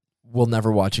will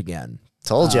never watch again.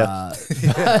 Told you.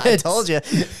 I told you.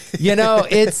 Just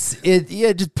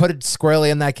put it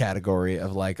squarely in that category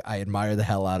of like, I admire the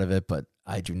hell out of it, but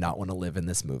I do not want to live in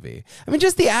this movie. I mean,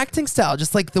 just the acting style,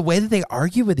 just like the way that they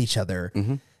argue with each other.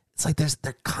 It's like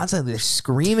they're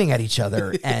screaming at each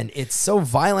other, and it's so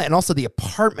violent. And also the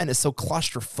apartment is so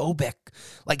claustrophobic.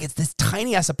 Like, it's this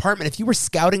tiny ass apartment. If you were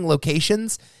scouting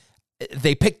locations,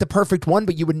 they picked the perfect one,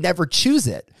 but you would never choose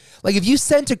it. Like, if you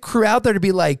sent a crew out there to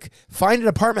be like, find an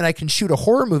apartment I can shoot a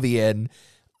horror movie in,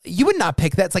 you would not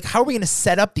pick that. It's like, how are we going to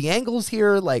set up the angles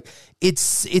here? Like,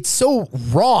 it's so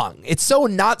wrong. It's so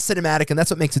not cinematic, and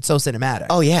that's what makes it so cinematic.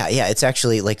 Oh yeah, yeah. It's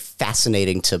actually like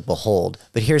fascinating to behold.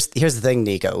 But here's the thing,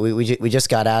 Nico. We just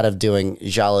got out of doing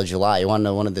Jala July. You want to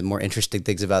know one of the more interesting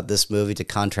things about this movie to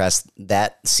contrast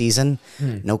that season?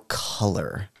 No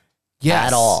color.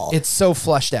 at all. It's so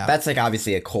flushed out. That's like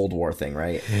obviously a Cold War thing,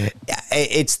 right?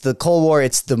 It's the Cold War.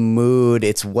 It's the mood.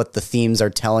 It's what the themes are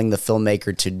telling the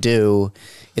filmmaker to do.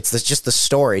 It's just the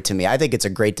story to me. I think it's a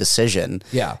great decision.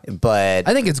 Yeah. But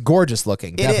I think it's gorgeous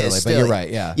looking, definitely. It is, but you're right,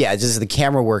 yeah. Yeah, just the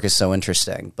camera work is so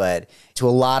interesting. But to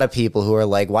a lot of people who are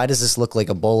like, why does this look like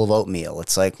a bowl of oatmeal?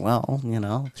 It's like, well,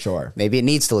 Sure. maybe it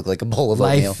needs to look like a bowl of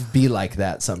oatmeal. Life be like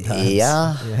that sometimes.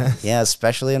 Yeah. Yeah,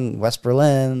 especially in West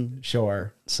Berlin.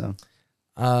 Sure. So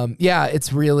yeah,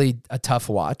 it's really a tough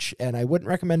watch, and I wouldn't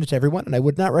recommend it to everyone, and I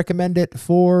would not recommend it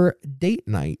for date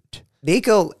night.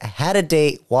 Nico had a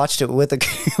date, watched it with a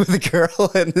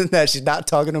girl, and then she's not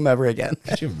talking to him ever again.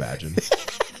 Could you imagine?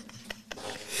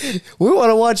 We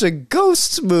want to watch a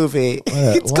ghost movie.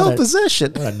 It's called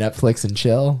Possession. Want to Netflix and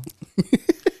chill?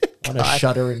 Want to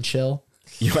Shudder and chill?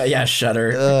 Yeah,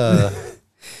 Shudder.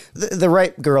 The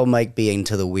right girl might be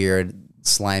into the weird,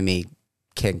 slimy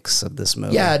kinks of this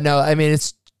movie. Yeah, no, I mean,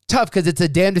 it's tough because it's a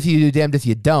damned if you do, damned if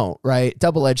you don't, right?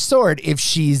 Double-edged sword. If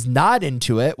she's not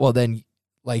into it, well, then,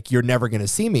 like, you're never going to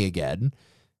see me again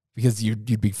because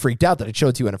you'd be freaked out that I showed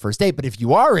it to you on a first date. But if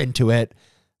you are into it,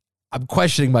 I'm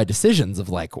questioning my decisions of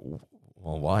like, well,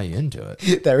 why are you into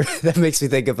it? That makes me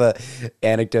think of a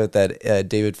anecdote that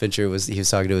David Fincher was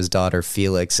talking to his daughter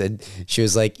Felix, and she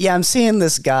was like, "Yeah, I'm seeing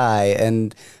this guy,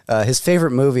 and his favorite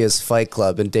movie is Fight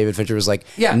Club." And David Fincher was like,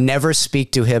 "Yeah, never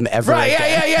speak to him ever." Right?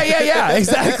 Again. Yeah.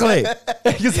 Exactly.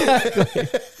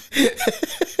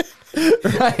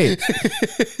 Right.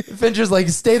 Fincher's like,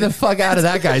 stay the fuck out of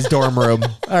that guy's dorm room.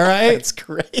 All right. That's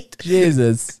great.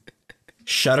 Jesus.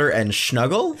 Shudder and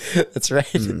Schnuggle? That's right.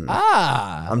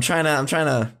 Ah. I'm trying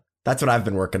to that's what I've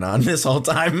been working on this whole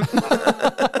time.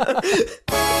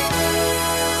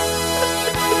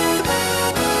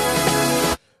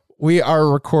 We are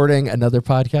recording another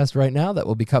podcast right now that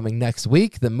will be coming next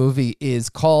week. The movie is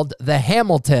called The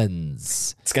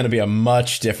Hamiltons. It's going to be a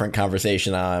much different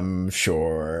conversation, I'm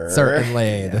sure. Certainly.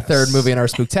 Yes. The third movie in our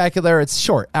Spooktacular. It's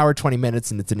short, hour 20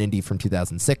 minutes, and it's an indie from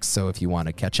 2006. So if you want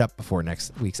to catch up before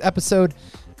next week's episode,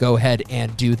 go ahead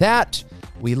and do that.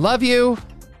 We love you.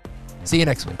 See you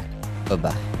next week.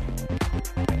 Bye-bye.